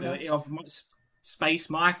character of Space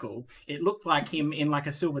Michael. It looked like him in like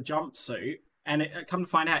a silver jumpsuit, and come to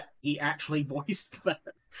find out, he actually voiced that.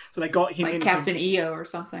 So they got him like into Captain EO or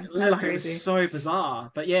something. That's crazy. It was so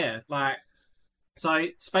bizarre. But yeah, like, so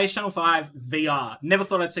Space Channel 5 VR. Never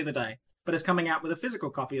thought I'd see the day. But it's coming out with a physical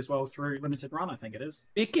copy as well through Limited Run, I think it is.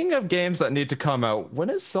 Speaking of games that need to come out, when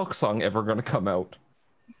is Silksong ever going to come out?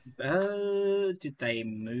 Did they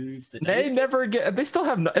move the date? They never get. They still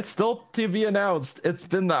have. It's still to be announced. It's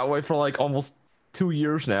been that way for like almost 2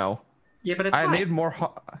 years now. Yeah, but it's I need more.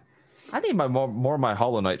 I need more of my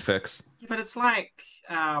Hollow Knight fix. Yeah, but it's like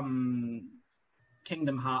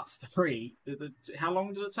Kingdom Hearts 3. How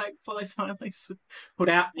long did it take before they finally put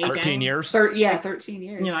out a 13 game? years. 13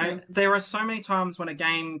 years. You know, there are so many times when a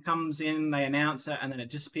game comes in, they announce it, and then it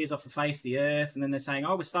disappears off the face of the earth, and then they're saying,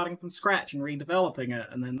 oh, we're starting from scratch and redeveloping it,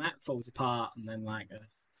 and then that falls apart, and then like...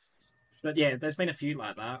 But yeah, there's been a few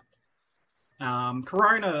like that.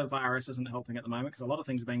 Coronavirus isn't helping at the moment because a lot of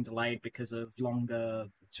things are being delayed because of longer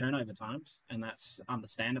turnover times, and that's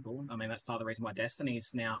understandable. I mean, that's part of the reason why Destiny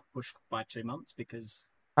is now pushed by 2 months, because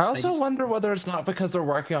I also wonder whether it's not because they're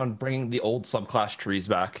working on bringing the old subclass trees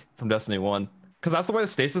back from Destiny 1, because that's the way the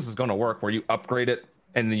stasis is going to work, where you upgrade it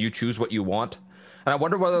and then you choose what you want. And I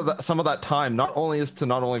wonder whether some of that time not only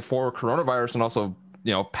for coronavirus and also,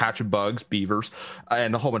 you know, patch bugs, beavers,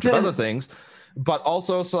 and a whole bunch of other things, but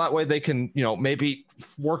also so that way they can, you know, maybe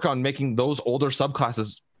work on making those older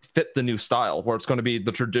subclasses fit the new style, where it's going to be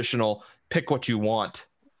the traditional pick what you want.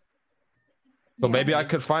 So maybe I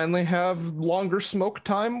could finally have longer smoke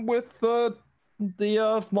time with the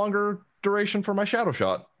longer duration for my shadow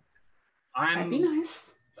shot. That'd be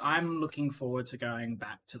nice. I'm looking forward to going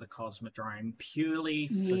back to the Cosmodrome purely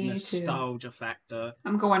for Me nostalgia factor.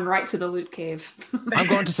 I'm going right to the loot cave. I'm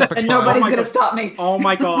going to Sepix. And nobody's going to stop me. Oh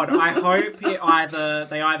my god, I hope they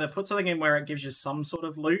either put something in where it gives you some sort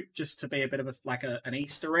of loot just to be a bit of an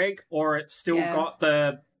Easter egg, or it's still got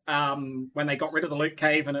the when they got rid of the loot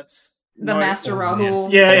cave and it's the Master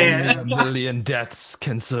Rahul. Yeah. A million deaths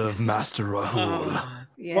can serve Master Rahul.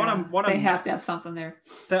 Yeah, they have to have something there.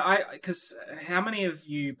 Because how many of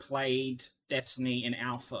you played Destiny in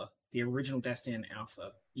Alpha? The original Destiny in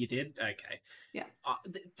Alpha? You did? Okay. Yeah.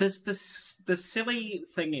 The silly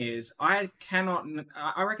thing is, I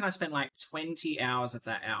reckon I spent like 20 hours of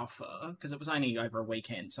that Alpha, because it was only over a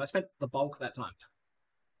weekend. So I spent the bulk of that time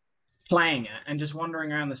playing it and just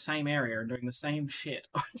wandering around the same area and doing the same shit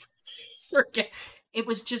over again. It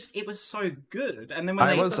was so good. And then when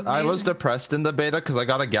I was depressed in the beta because I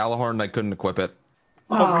got a Galahorn and I couldn't equip it.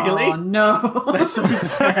 Oh, really? Oh, no. That's so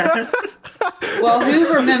sad. Well,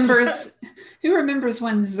 who remembers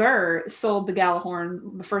when Xur sold the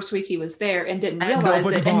Galahorn the first week he was there and didn't realize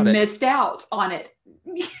it and missed out on it?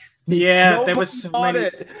 Yeah, there was so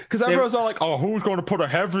many. Because everyone's all like, "Oh, who's going to put a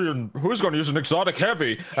heavy and who's going to use an exotic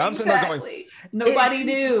heavy?" And I'm sitting there going, nobody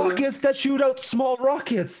knew. Rockets that shoot out small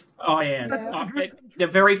rockets. Oh yeah,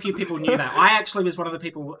 very few people knew that. I actually was one of the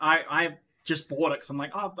people. I just bought it because I'm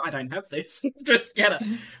like, oh, I don't have this, just get it.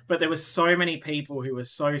 But there was so many people who were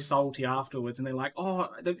so salty afterwards, and they're like, oh,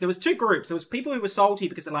 there was two groups. There was people who were salty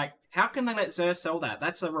because they're like, how can they let Xur sell that?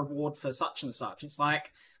 That's a reward for such and such. It's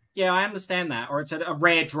like, yeah, I understand that, or it's a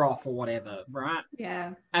rare drop or whatever, right?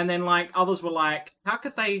 Yeah. And then like others were like, how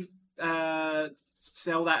could they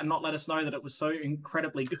sell that and not let us know that it was so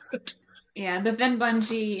incredibly good? Yeah, but then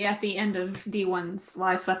Bungie at the end of D1's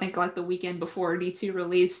life, I think like the weekend before D2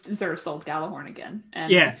 released, Xur sold Galahorn again.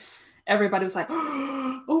 And everybody was like,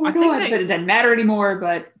 oh my god, but it doesn't matter anymore.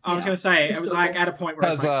 But I was going to say, it was like at a point where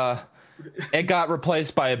it's like... it got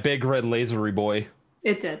replaced by a big red lasery boy.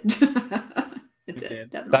 It did. It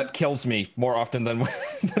did. That kills me more often than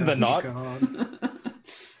not. God.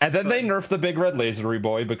 And then they nerfed the big red lasery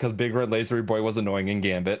boy because big red lasery boy was annoying in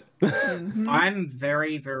Gambit. Mm-hmm. I'm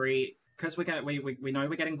very, very... Because we know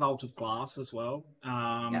we're getting Vault of Glass as well.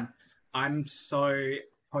 I'm so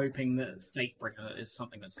hoping that Fatebringer is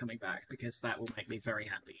something that's coming back because that will make me very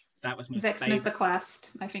happy. That was my favorite.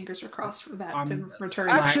 Mythoclast. My fingers are crossed for that to return.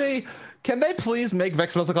 Actually, can they please make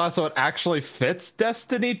Vex Mythoclast so it actually fits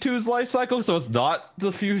Destiny 2's life cycle, so it's not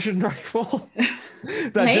the fusion rifle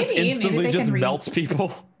that just instantly just melts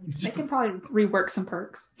people? They can probably rework some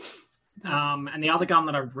perks. And the other gun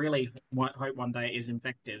that I really hope one day is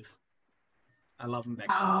Invective. I love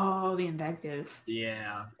Invective. Oh, the Invective.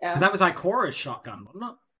 Yeah. Because that was Ikora's shotgun, wasn't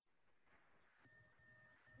it?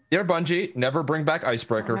 Dear Bungie, never bring back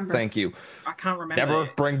Icebreaker. Thank you. I can't remember. Never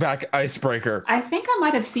bring back Icebreaker. I think I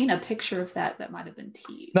might have seen a picture of that might have been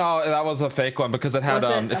teased. No, that was a fake one because it had,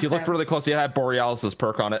 if you looked really closely, it had Borealis'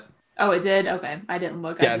 perk on it. Oh, it did? Okay. I didn't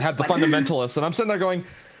look. Yeah, it had the Fundamentalist. And I'm sitting there going,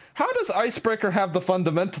 how does Icebreaker have the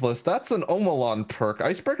Fundamentalist? That's an Omelon perk.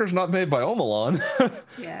 Icebreaker's not made by Omelon.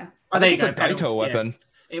 Yeah. I think it's a Daito weapon.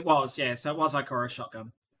 It was, yeah. So it was Ikora's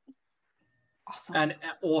shotgun. Awesome. An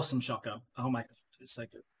awesome shotgun. Oh my god, it's so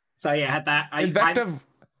good. So yeah, I had that. Invective.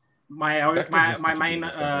 My main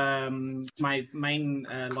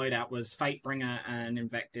loadout was Fatebringer and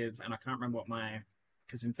Invective, and I can't remember what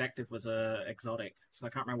because Invective was a exotic, so I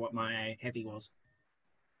can't remember what my heavy was.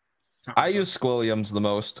 I use Squilliam's the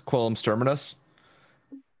most. Quilliam's Terminus.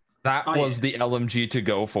 That was the LMG to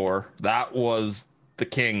go for. That was the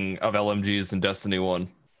king of LMGs in Destiny 1.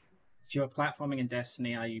 If you're platforming in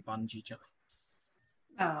Destiny, are you Bungie?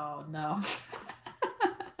 Oh no.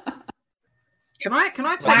 Can I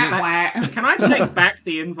take back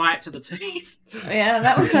the invite to the team? Yeah,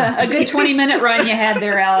 that was a good 20-minute run you had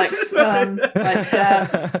there, Alex.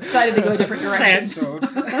 But decided to go a different direction. Cancelled.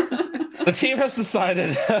 The team has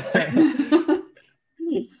decided.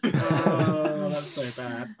 Oh, that's so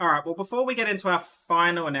bad. All right, well, before we get into our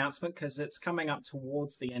final announcement, because it's coming up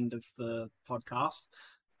towards the end of the podcast,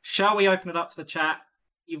 shall we open it up to the chat?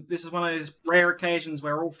 This is one of those rare occasions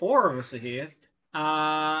where all four of us are here.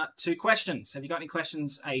 2 questions. Have you got any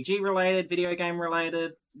questions? AG related, video game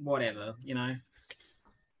related, whatever,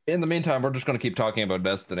 In the meantime, we're just going to keep talking about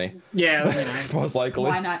Destiny. Yeah, Most likely.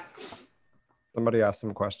 Why not? Somebody ask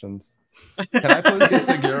some questions. Can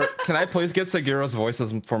I please get Segura's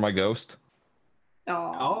voices for my ghost?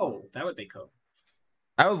 Oh, that would be cool.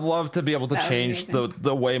 I would love to be able to change the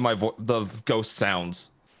way the ghost sounds.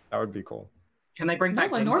 That would be cool. Can they bring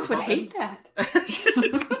back Nolan North would hate that.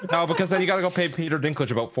 No, because then you got to go pay Peter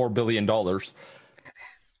Dinklage about $4 billion.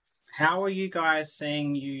 How are you guys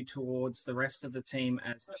seeing you towards the rest of the team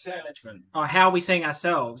as the management? Oh, how are we seeing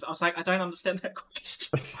ourselves? I was like, I don't understand that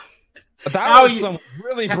question. That was some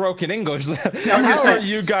really broken English. How are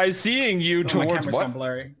you guys seeing you towards what?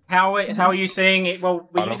 How are you seeing it? Well,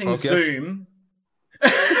 we're using Zoom.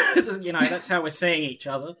 That's how we're seeing each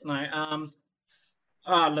other. No,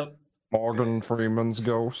 look. Morgan Freeman's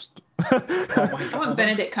ghost. I want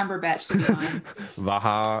Benedict Cumberbatch to be mine.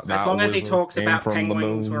 As long as he talks about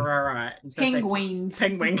penguins, we're all right. Penguins.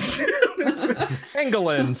 Penguins.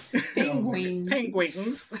 Pangolins.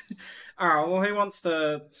 Penguins. All right, well, who wants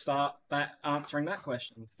to start answering that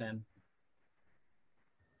question then?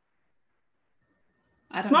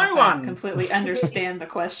 I don't know if I completely understand the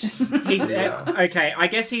question. Okay, I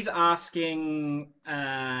guess he's asking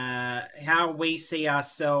how we see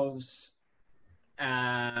ourselves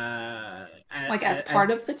as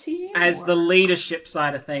part of the team? As the leadership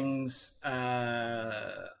side of things.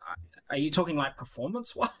 Are you talking like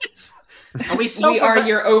performance-wise? We are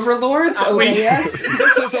your overlords? Yes.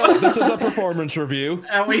 This is a performance review.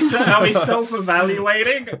 Are we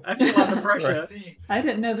self-evaluating? I feel under pressure. I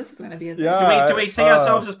didn't know this was going to be a thing. Yeah, do we see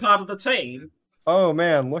ourselves as part of the team? Oh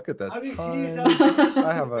man, look at that time.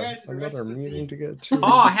 I have another meeting to get to.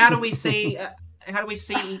 Oh, how do we see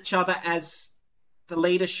each other as the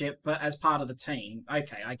leadership, but as part of the team?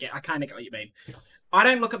 Okay, I kind of get what you mean. I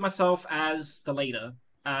don't look at myself as the leader.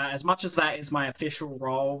 As much as that is my official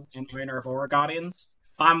role in owner of Aura Guardians,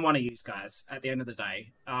 I'm one of you guys at the end of the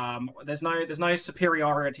day. There's no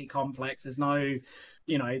superiority complex. There's no,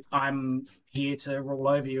 I'm here to rule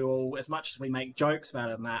over you all, as much as we make jokes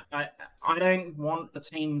about it and that. I don't want the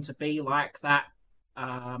team to be like that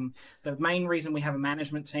The main reason we have a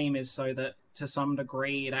management team is so that to some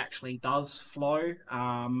degree it actually does flow.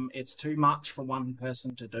 It's too much for one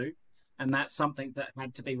person to do, and that's something that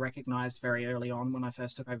had to be recognized very early on when I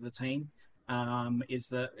first took over the team, is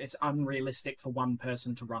that it's unrealistic for one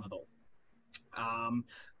person to run it all.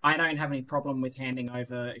 I don't have any problem with handing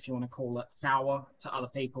over, if you want to call it, power to other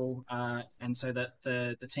people, and so that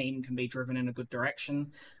the team can be driven in a good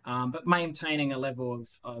direction, but maintaining a level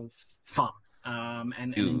of fun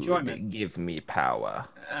and enjoyment. Give me power.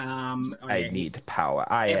 I Yeah. need power.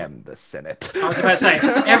 I am the Senate. I was about to say,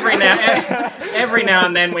 every now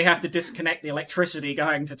and then we have to disconnect the electricity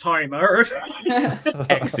going to Toma.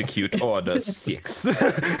 Execute Order 6.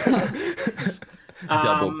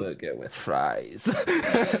 Double burger with fries.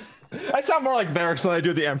 I sound more like Barracks than I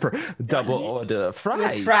do the Emperor. Double order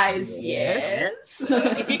fries. With fries, yes. So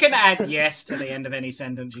if you can add yes to the end of any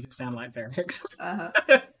sentence, you can sound like Varix.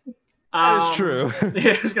 That is true.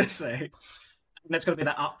 Yeah, I was going to say. And that's got to be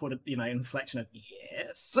that upward, inflection of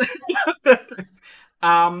yes.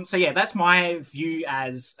 So yeah, that's my view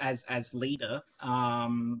as leader. All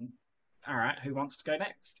right, who wants to go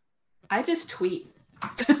next? I just tweet.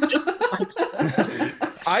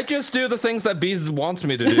 I just do the things that Beaz wants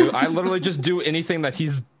me to do. I literally just do anything that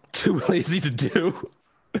he's too lazy to do.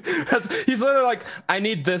 He's literally like, I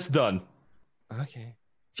need this done. Okay.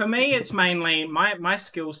 For me, it's mainly my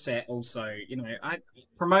skill set. Also,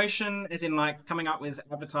 promotion is in like coming up with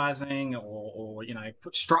advertising or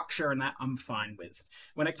put structure, and that I'm fine with.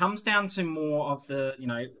 When it comes down to more of the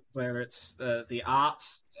where it's the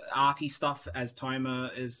arty stuff, as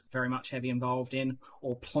Toma is very much heavy involved in,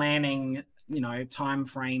 or planning, time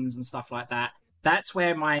frames and stuff like that. That's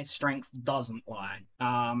where my strength doesn't lie.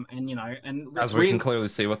 And as we can clearly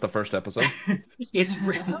see with the first episode. It's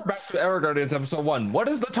back to Era Guardians episode 1. What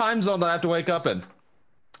is the time zone that I have to wake up in?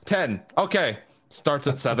 10. Okay. Starts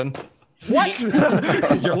at 7. What?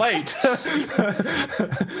 You're late.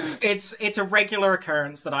 It's a regular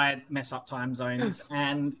occurrence that I mess up time zones,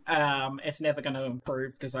 and it's never going to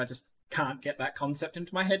improve because I just can't get that concept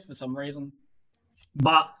into my head for some reason.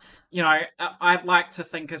 But I'd like to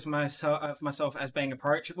think of myself as being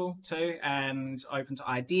approachable too, and open to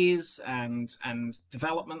ideas and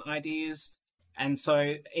development ideas. And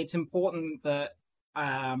so it's important that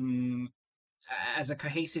as a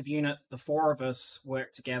cohesive unit, the four of us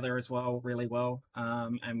work together as well, really well.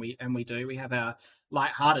 And we do. We have our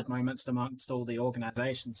light-hearted moments amongst all the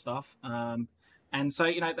organization stuff. And so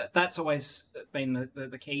that's always been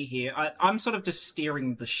the key here. I'm sort of just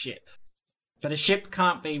steering the ship. But a ship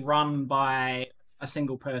can't be run by a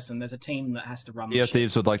single person. There's a team that has to run the ship.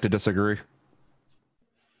 Thieves would like to disagree.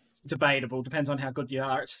 Debatable. Depends on how good you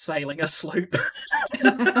are at sailing a sloop.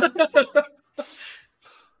 We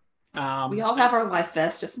all have our life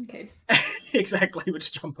vests just in case. Exactly. We'll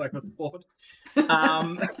just jump overboard.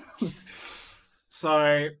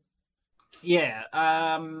 So, yeah.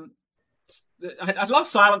 I love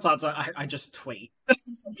silence answer. I just tweet.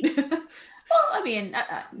 Well, I mean,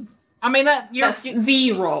 that's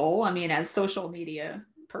the role. As social media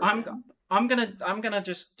person. I'm gonna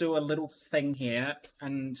just do a little thing here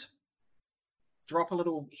and drop a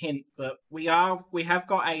little hint that we have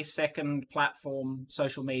got a second platform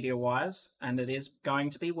social media wise, and it is going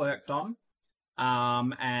to be worked on.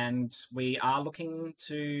 And we are looking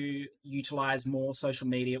to utilize more social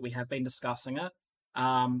media. We have been discussing it.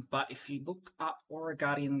 But if you look up Aura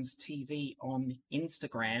Guardians TV on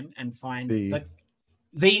Instagram and find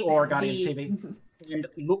the Aura Guardians TV, and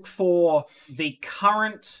look for the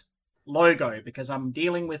current logo, because I'm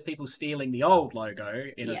dealing with people stealing the old logo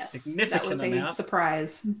in a significant amount. A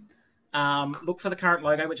surprise. Look for the current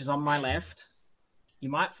logo, which is on my left. You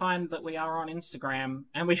might find that we are on Instagram,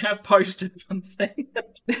 and we have posted one thing.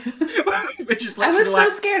 Which is I was so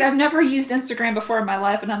scared. I've never used Instagram before in my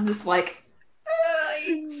life, and I'm just like,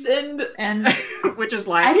 send, and which is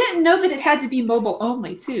like, I didn't know that it had to be mobile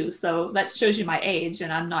only too, so that shows you my age,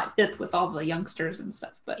 and I'm not hip with all the youngsters and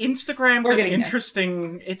stuff. But Instagram's an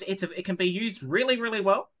interesting. It can be used really, really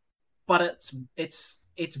well, but it's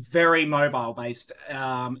very mobile based,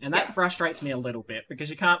 and that frustrates me a little bit because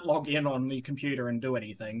you can't log in on the computer and do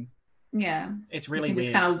anything. Yeah, it's really you can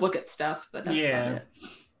weird. just kind of look at stuff, but that's about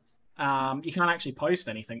it. You can't actually post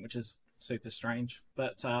anything, which is super strange,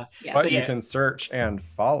 but you can search and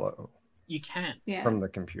follow. You can from the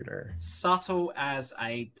computer. Subtle as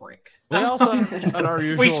a brick. We also have our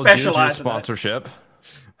usual we specialize Juju sponsorship.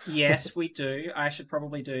 Yes, we do. I should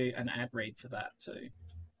probably do an ad read for that too.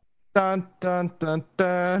 Dun dun dun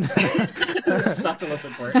dun. Subtle as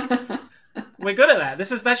a brick. We're good at that.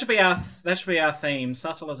 That should be our theme.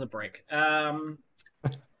 Subtle as a brick.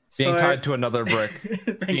 Being tied to another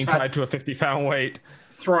brick. being tied to a 50-pound weight.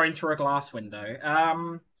 Thrown through a glass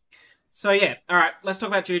window. So yeah, all right. Let's talk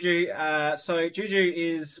about Juju. So Juju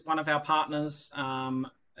is one of our partners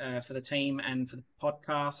for the team and for the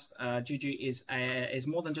podcast. Juju is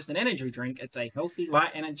more than just an energy drink. It's a healthy,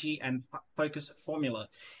 light energy and focus formula.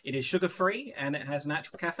 It is sugar-free and it has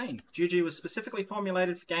natural caffeine. Juju was specifically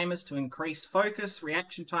formulated for gamers to increase focus,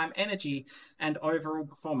 reaction time, energy, and overall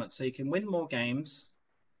performance, so you can win more games.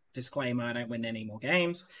 Disclaimer: I don't win any more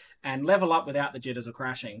games, and level up without the jitters or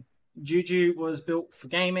crashing. Juju was built for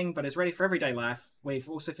gaming, but is ready for everyday life. We've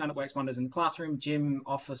also found it works wonders in the classroom, gym,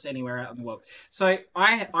 office, anywhere out in the world. So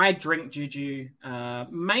I drink Juju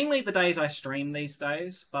mainly the days I stream these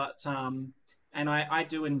days, but and I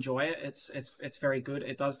do enjoy it. It's very good.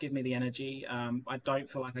 It does give me the energy. I don't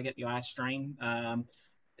feel like I get the eye strain.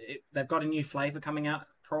 They've got a new flavor coming out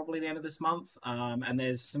probably the end of this month, and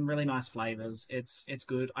there's some really nice flavors. It's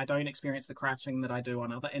good. I don't experience the crashing that I do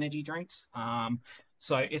on other energy drinks.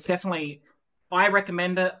 So it's definitely, I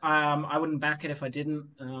recommend it. I wouldn't back it if I didn't.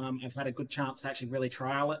 I've had a good chance to actually really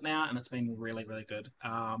trial it now, and it's been really, really good.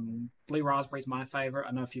 Blue raspberry is my favorite.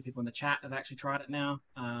 I know a few people in the chat have actually tried it now,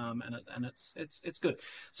 and it's good.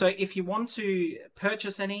 So if you want to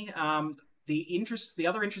purchase any, the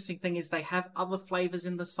other interesting thing is they have other flavors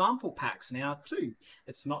in the sample packs now too.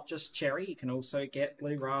 It's not just cherry. You can also get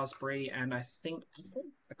blue raspberry and I think apple.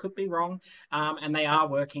 I could be wrong. And they are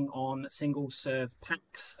working on single serve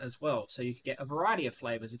packs as well. So you can get a variety of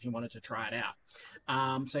flavors if you wanted to try it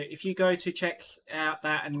out. So if you go to check out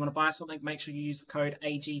that and you want to buy something, make sure you use the code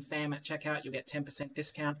AGFAM at checkout. You'll get 10%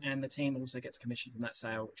 discount, and the team also gets commission from that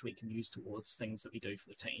sale, which we can use towards things that we do for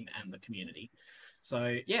the team and the community.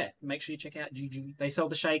 So yeah, make sure you check out Juju. They sell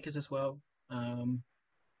the shakers as well, and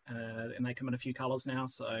they come in a few colors now.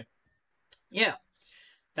 So yeah,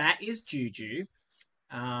 that is Juju.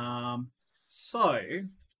 So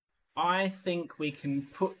I think we can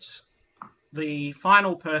put the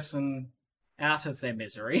final person out of their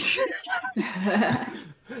misery.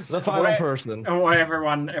 The final person. Or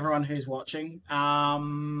everyone who's watching.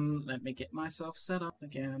 Let me get myself set up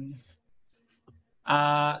again.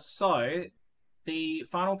 So the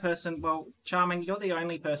final person, well, Charming, you're the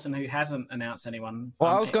only person who hasn't announced anyone.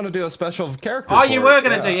 Well, I was going to do a special character. Oh, you were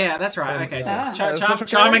going to do, yeah, that's right. Okay, so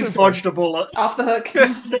Charming's dodged a bullet. Off the hook.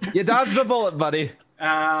 You dodged a bullet, buddy.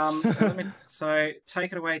 So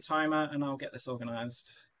take it away, Timer, and I'll get this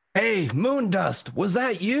organized. Hey, Moondust, was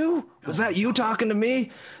that you? Was that you talking to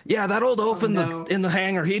me? Yeah, that old oaf in the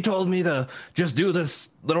hangar, he told me to just do this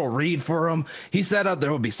little read for him. He said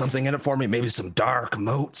there would be something in it for me, maybe some dark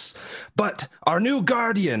motes. But our new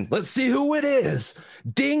guardian, let's see who it is.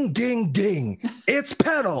 Ding, ding, ding. It's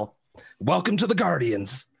Petal. Welcome to the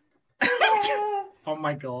Guardians. Oh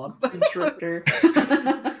my god. Drifter.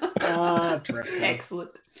 Drifter.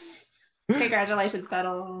 Excellent. Congratulations,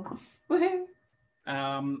 Petal. Woohoo.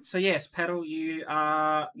 So yes, Petal, you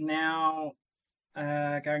are now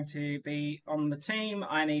going to be on the team.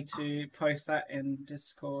 I need to post that in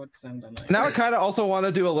Discord because I haven't done that. Now I kind of also want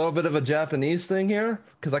to do a little bit of a Japanese thing here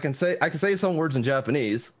because I can say some words in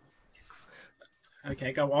Japanese.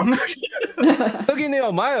 Okay, go on. Togi ni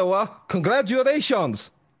omae wa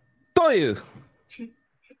congratulations. Toyu.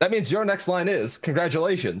 That means your next line is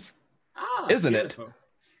congratulations. Isn't beautiful. It?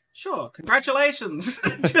 Sure, congratulations.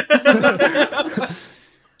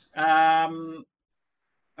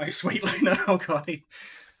 Oh, sweet Luna. Oh, God.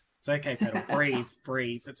 It's okay, Petal.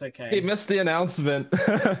 Breathe. It's okay. He missed the announcement.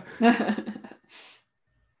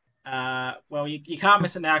 Well, you can't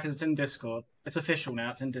miss it now because it's in Discord. It's official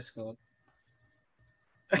now. It's in Discord.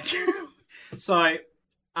 So,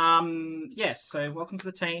 yes. So, welcome to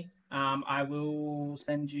the team. I will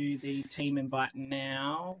send you the team invite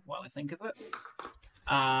now while I think of it.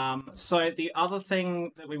 So the other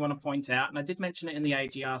thing that we want to point out, and I did mention it in the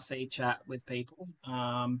AGRC chat with people,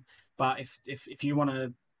 but if you want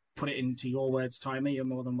to put it into your words, Timer, you're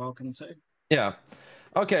more than welcome to. Yeah.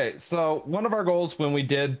 Okay, so one of our goals when we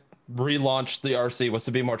did relaunch the RC was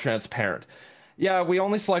to be more transparent. Yeah, we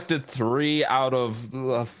only selected 3 out of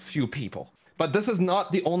a few people. But this is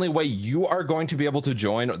not the only way you are going to be able to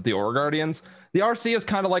join the Aura Guardians. The RC is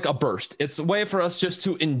kind of like a burst. It's a way for us just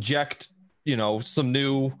to inject some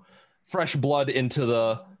new fresh blood into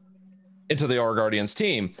the Aura Guardians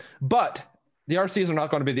team. But the RCs are not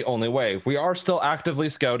going to be the only way. We are still actively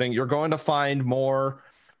scouting. You're going to find more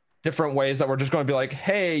different ways that we're just going to be like,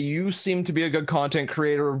 hey, you seem to be a good content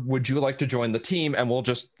creator. Would you like to join the team? And we'll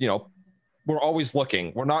just, we're always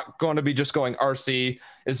looking. We're not going to be just going RC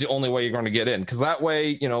is the only way you're going to get in. Because that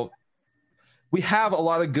way, we have a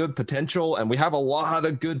lot of good potential and we have a lot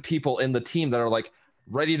of good people in the team that are like,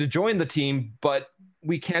 ready to join the team, but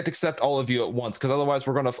we can't accept all of you at once because otherwise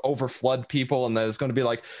we're going to overflood people, and then it's going to be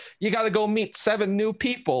like, you got to go meet 7 new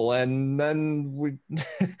people, and then we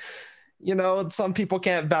some people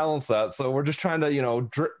can't balance that, so we're just trying to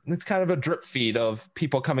drip. It's kind of a drip feed of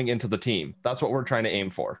people coming into the team. That's what we're trying to aim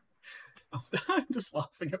for. I'm just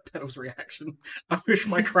laughing at Petal's reaction. I wish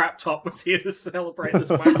my crap top was here to celebrate this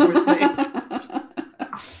moment with me.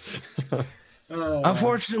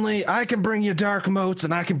 Unfortunately, I can bring you dark motes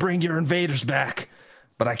and I can bring your invaders back,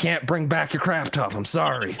 but I can't bring back your crap top. I'm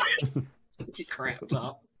sorry. Your crap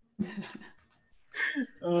top.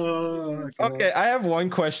 Oh, God. Okay, I have one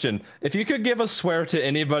question. If you could give a swear to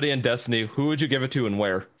anybody in Destiny, who would you give it to and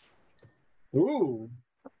where? Ooh.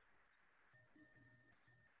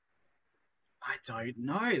 I don't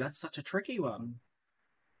know. That's such a tricky one.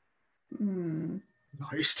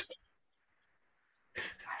 Ghost. I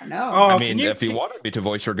don't know. Oh, I mean, if you wanted me to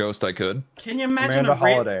voice your ghost, I could. Can you imagine Amanda a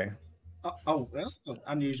red... Holiday, well,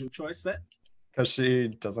 unusual choice there. because she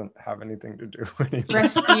doesn't have anything to do anymore.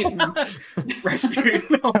 Rasputin. Rasputin.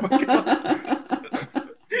 Oh my God.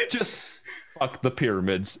 Just fuck the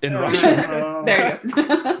pyramids in Russia. There you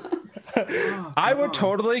go. Oh, I would God.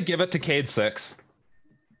 totally give it to Cade 6.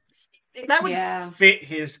 That would Yeah. fit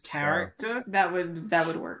his character. That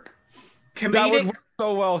would work. Comedic. That would work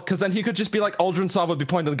so well, because then he could just be like, Aldrin Saw would be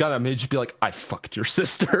pointing the gun at me, he'd just be like, I fucked your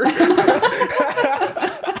sister.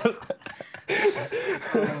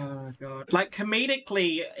 Oh, God. Like,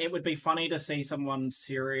 comedically, it would be funny to see someone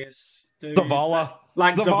serious do Zavala.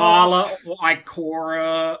 like Zavala or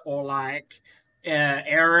Ikora or like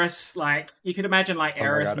Eris. Like, you could imagine like my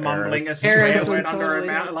Eris God, mumbling Eris. a Eris swear word would under her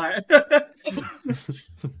totally mouth. Like,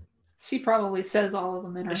 She probably says all of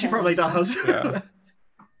them in her she head. probably does.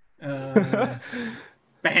 Yeah.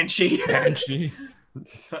 Banshee. Banshee.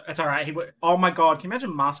 It's all right. He would. Oh my God! Can you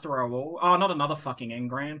imagine Master Raoul? Oh, not another fucking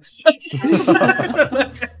engram.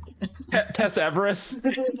 Tess Everest.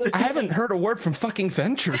 I haven't heard a word from fucking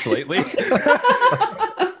Ventures lately.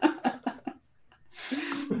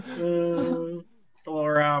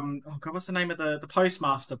 Or oh God, what's the name of the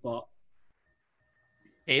postmaster bot?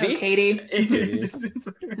 80? Oh, Katie.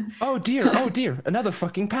 Oh dear, another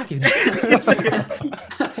fucking package.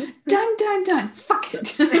 Done. Fuck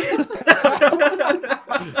it.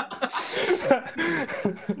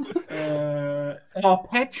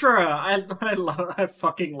 Petra. I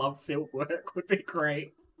fucking love field work. Would be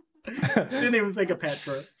great. Didn't even think of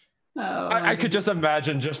Petra. Oh, I could just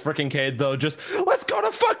imagine just freaking Cade though, just let's go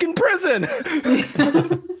to fucking prison.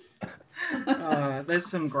 There's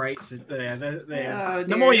some greats there. Oh,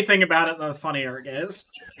 The more you think about it, the funnier it gets.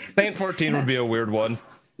 Saint 14 would be a weird one.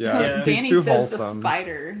 Yeah. He's Danny too says wholesome.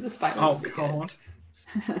 the spider. Oh would be good. God.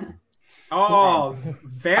 Oh,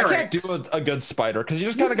 very. I can't do a good spider because you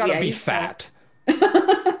just kind of gotta Yeah, be he's fat.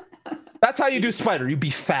 That's how you do spider. You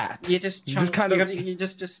be fat. You just kind of you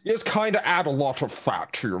just You just kind of add a lot of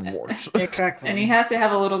fat to your voice. exactly. And he has to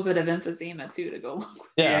have a little bit of emphysema too to go along with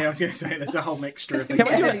Yeah, I was gonna say there's a whole mixture of Can things.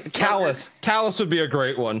 Can we do Yeah, it? he's Callus. Callus would be a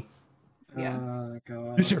great one. Yeah. Oh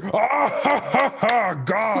God. Just hear, ah, ha, ha, ha,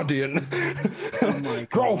 Guardian. Oh my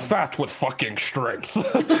Grow God. fat with fucking strength.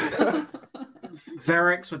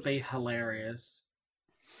 Varix would be hilarious.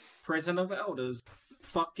 Prison of Elders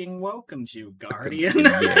fucking welcomes you, Guardian.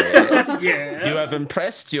 Yes. Yes. You have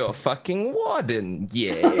impressed your fucking warden.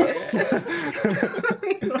 Yes.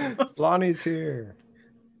 Lonnie's here.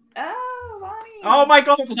 Oh, Lonnie. Oh my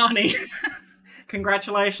God, Lani!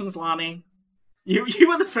 Congratulations, Lani. You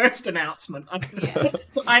were the first announcement. Yeah.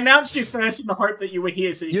 I announced you first in the hope that you were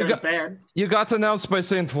here so you You go got- to bed. You got announced by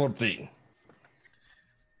Saint 14.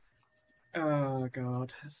 Oh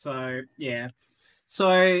God. So yeah.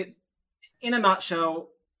 So in a nutshell,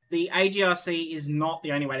 the AGRC is not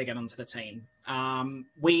the only way to get onto the team.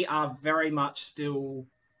 We are very much still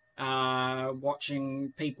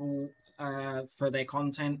watching people for their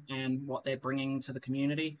content and what they're bringing to the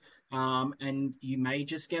community. And you may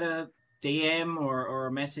just get a DM or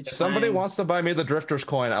a message. If somebody saying, wants to buy me the Drifter's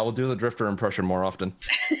coin, I will do the Drifter impression more often.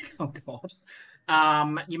 oh God.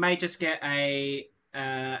 You may just get a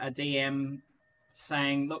DM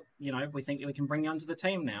saying, look, we think that we can bring you onto the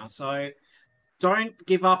team now. So don't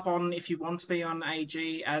give up on if you want to be on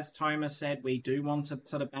AG. As Toma said, we do want to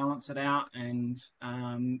sort of balance it out and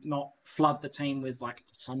not flood the team with like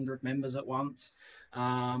 100 members at once.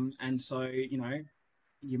 And so,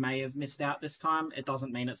 you may have missed out this time. It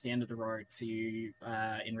doesn't mean it's the end of the road for you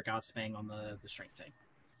in regards to being on the stream team.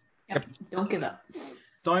 Yep. Don't give up.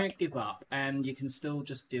 Don't give up, and you can still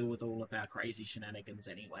just deal with all of our crazy shenanigans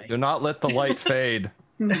anyway. Do not let the light fade.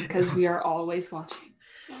 Because we are always watching.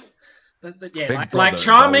 Yeah, Big like Brother is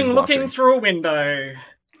Charming always looking watching. through a window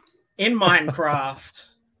in Minecraft.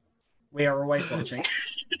 We are always watching.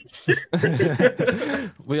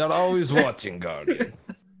 We are always watching, Guardian.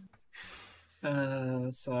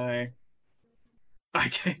 So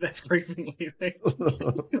okay, that's creeping you.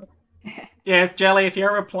 Yeah, if Jelly, if you're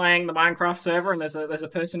ever playing the Minecraft server and there's a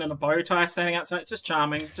person in a bow tie standing outside, it's just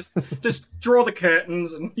Charming. Just draw the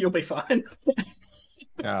curtains and you'll be fine.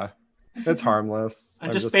 Yeah, it's harmless. And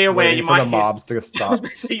I'm just be aware waiting you for might the hear- mobs to stop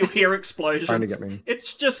So you'll hear explosions. trying to get me.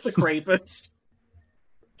 It's just the creepers.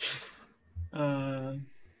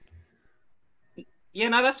 Yeah,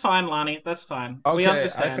 no, that's fine, Lani. That's fine. We Okay, I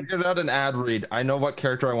understand. figured out an ad read. I know what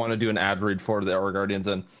character I want to do an ad read for the Aura Guardians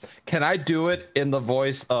in. Can I do it in the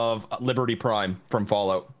voice of Liberty Prime from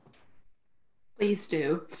Fallout? Please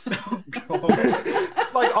do. Oh, God.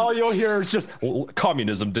 Like all you'll hear is just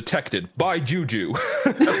communism detected by Juju.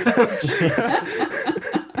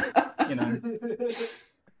 You know.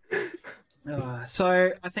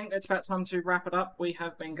 So I think it's about time to wrap it up. We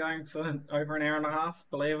have been going for over an hour and a half,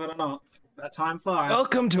 believe it or not. That time flies.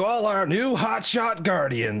 Welcome to all our new hotshot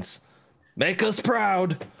Guardians. Make us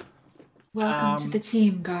proud. Welcome to the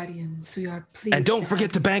team, Guardians. We are pleased. And don't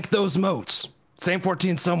forget to bank those moats. Same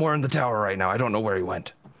 14 somewhere in the tower right now. I don't know where he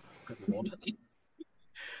went. Good Lord.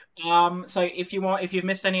 So if you've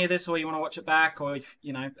missed any of this, or you want to watch it back, or if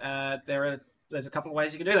there's a couple of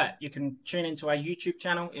ways you can do that. You can tune into our YouTube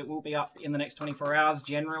channel. It will be up in the next 24 hours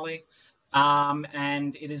generally.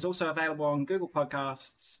 And it is also available on Google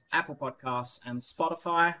Podcasts, Apple Podcasts, and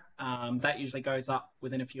Spotify. That usually goes up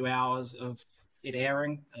within a few hours of it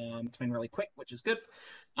airing. It's been really quick, which is good.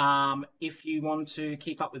 If you want to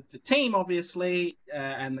keep up with the team, obviously,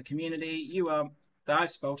 and the community,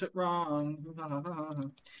 I've spelt it wrong.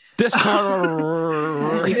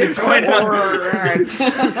 Discord. You can join us.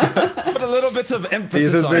 Put a little bit of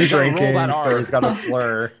emphasis He's on been it. Roll drinking, that so R. he's got a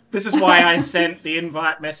slur. This is why I sent the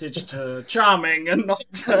invite message to Charming and not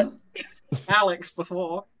to Alex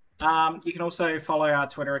before. You can also follow our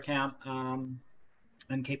Twitter account and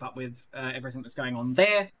keep up with everything that's going on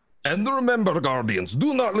there. And remember, Guardians,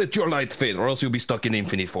 do not let your light fade, or else you'll be stuck in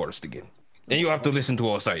Infinite Forest again. And you have to listen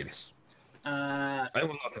to Osiris. I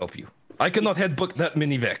will not help you. I cannot headbutt that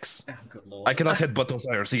mini Vex. Oh, good Lord. I cannot headbutt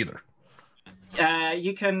Osiris either.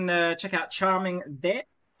 You can check out Charming there.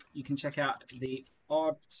 You can check out the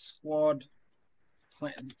Odd Squad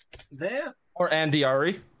clan there. Or Andy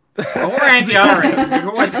Ari. Or Andy Ari. You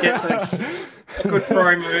always get a good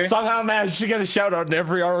promo. Somehow managed to get a shout out in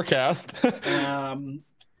every AuraCast.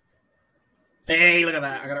 Hey, look at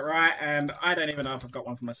that. I got it right. And I don't even know if I've got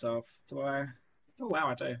one for myself. Do I? Oh, wow,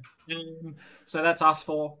 I do. So that's us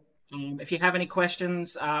four. If you have any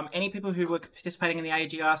questions, any people who were participating in the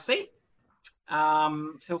AGRC,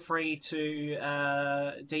 feel free to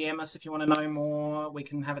DM us if you want to know more. We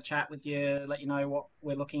can have a chat with you, let you know what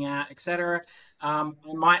we're looking at, etc. I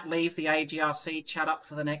might leave the AGRC chat up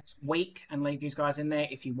for the next week and leave you guys in there.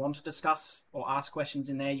 If you want to discuss or ask questions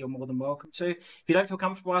in there, you're more than welcome to. If you don't feel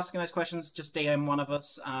comfortable asking those questions, just DM one of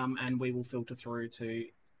us, and we will filter through to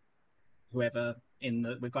whoever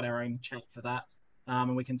we've got our own chat for that.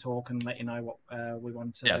 And we can talk and let you know what we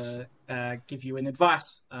want to give you in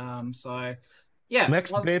advice. So, yeah.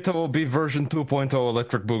 Next beta will be version 2.0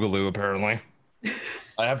 Electric Boogaloo, apparently.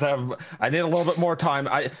 I need a little bit more time.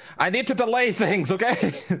 I need to delay things,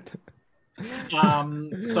 okay?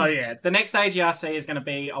 So, yeah, the next AGRC is going to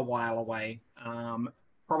be a while away.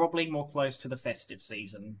 Probably more close to the festive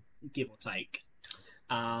season, give or take.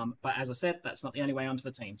 But as I said, that's not the only way onto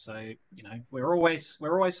the team. So, we're always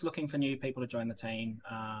looking for new people to join the team.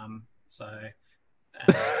 And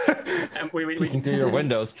we Peeking through your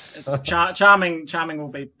windows. Charming will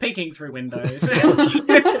be peeking through windows.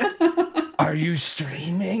 Are you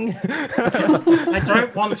streaming? I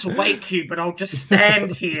don't want to wake you, but I'll just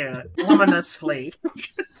stand here ominously.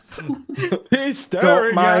 He's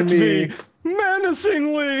staring at mind me me.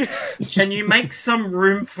 menacingly. Can you make some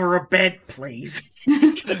room for a bed, please?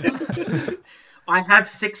 I have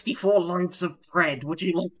 64 loaves of bread. Would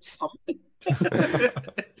you like something?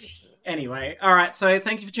 Anyway, all right. So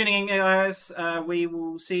thank you for tuning in, guys. We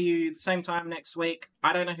will see you the same time next week.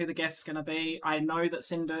 I don't know who the guest's going to be. I know that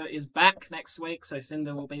Cinder is back next week, so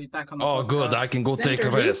Cinder will be back on the podcast. Good. I can go take a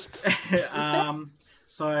rest.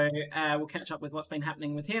 So we'll catch up with what's been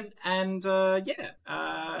happening with him. And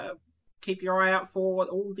keep your eye out for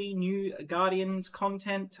all the new Guardians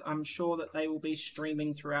content. I'm sure that they will be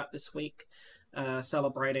streaming throughout this week,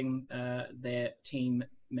 celebrating their team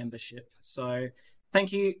membership. So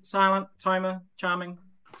thank you, Silent, Touma, Charming.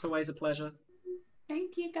 It's always a pleasure.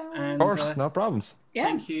 Thank you, guys. And, Of course, no problems. Yeah.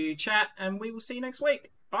 Thank you, chat, and we will see you next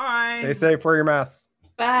week. Bye. Stay safe. Wear your masks.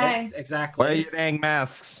 Bye. Yeah, exactly. Wear your dang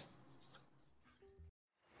masks.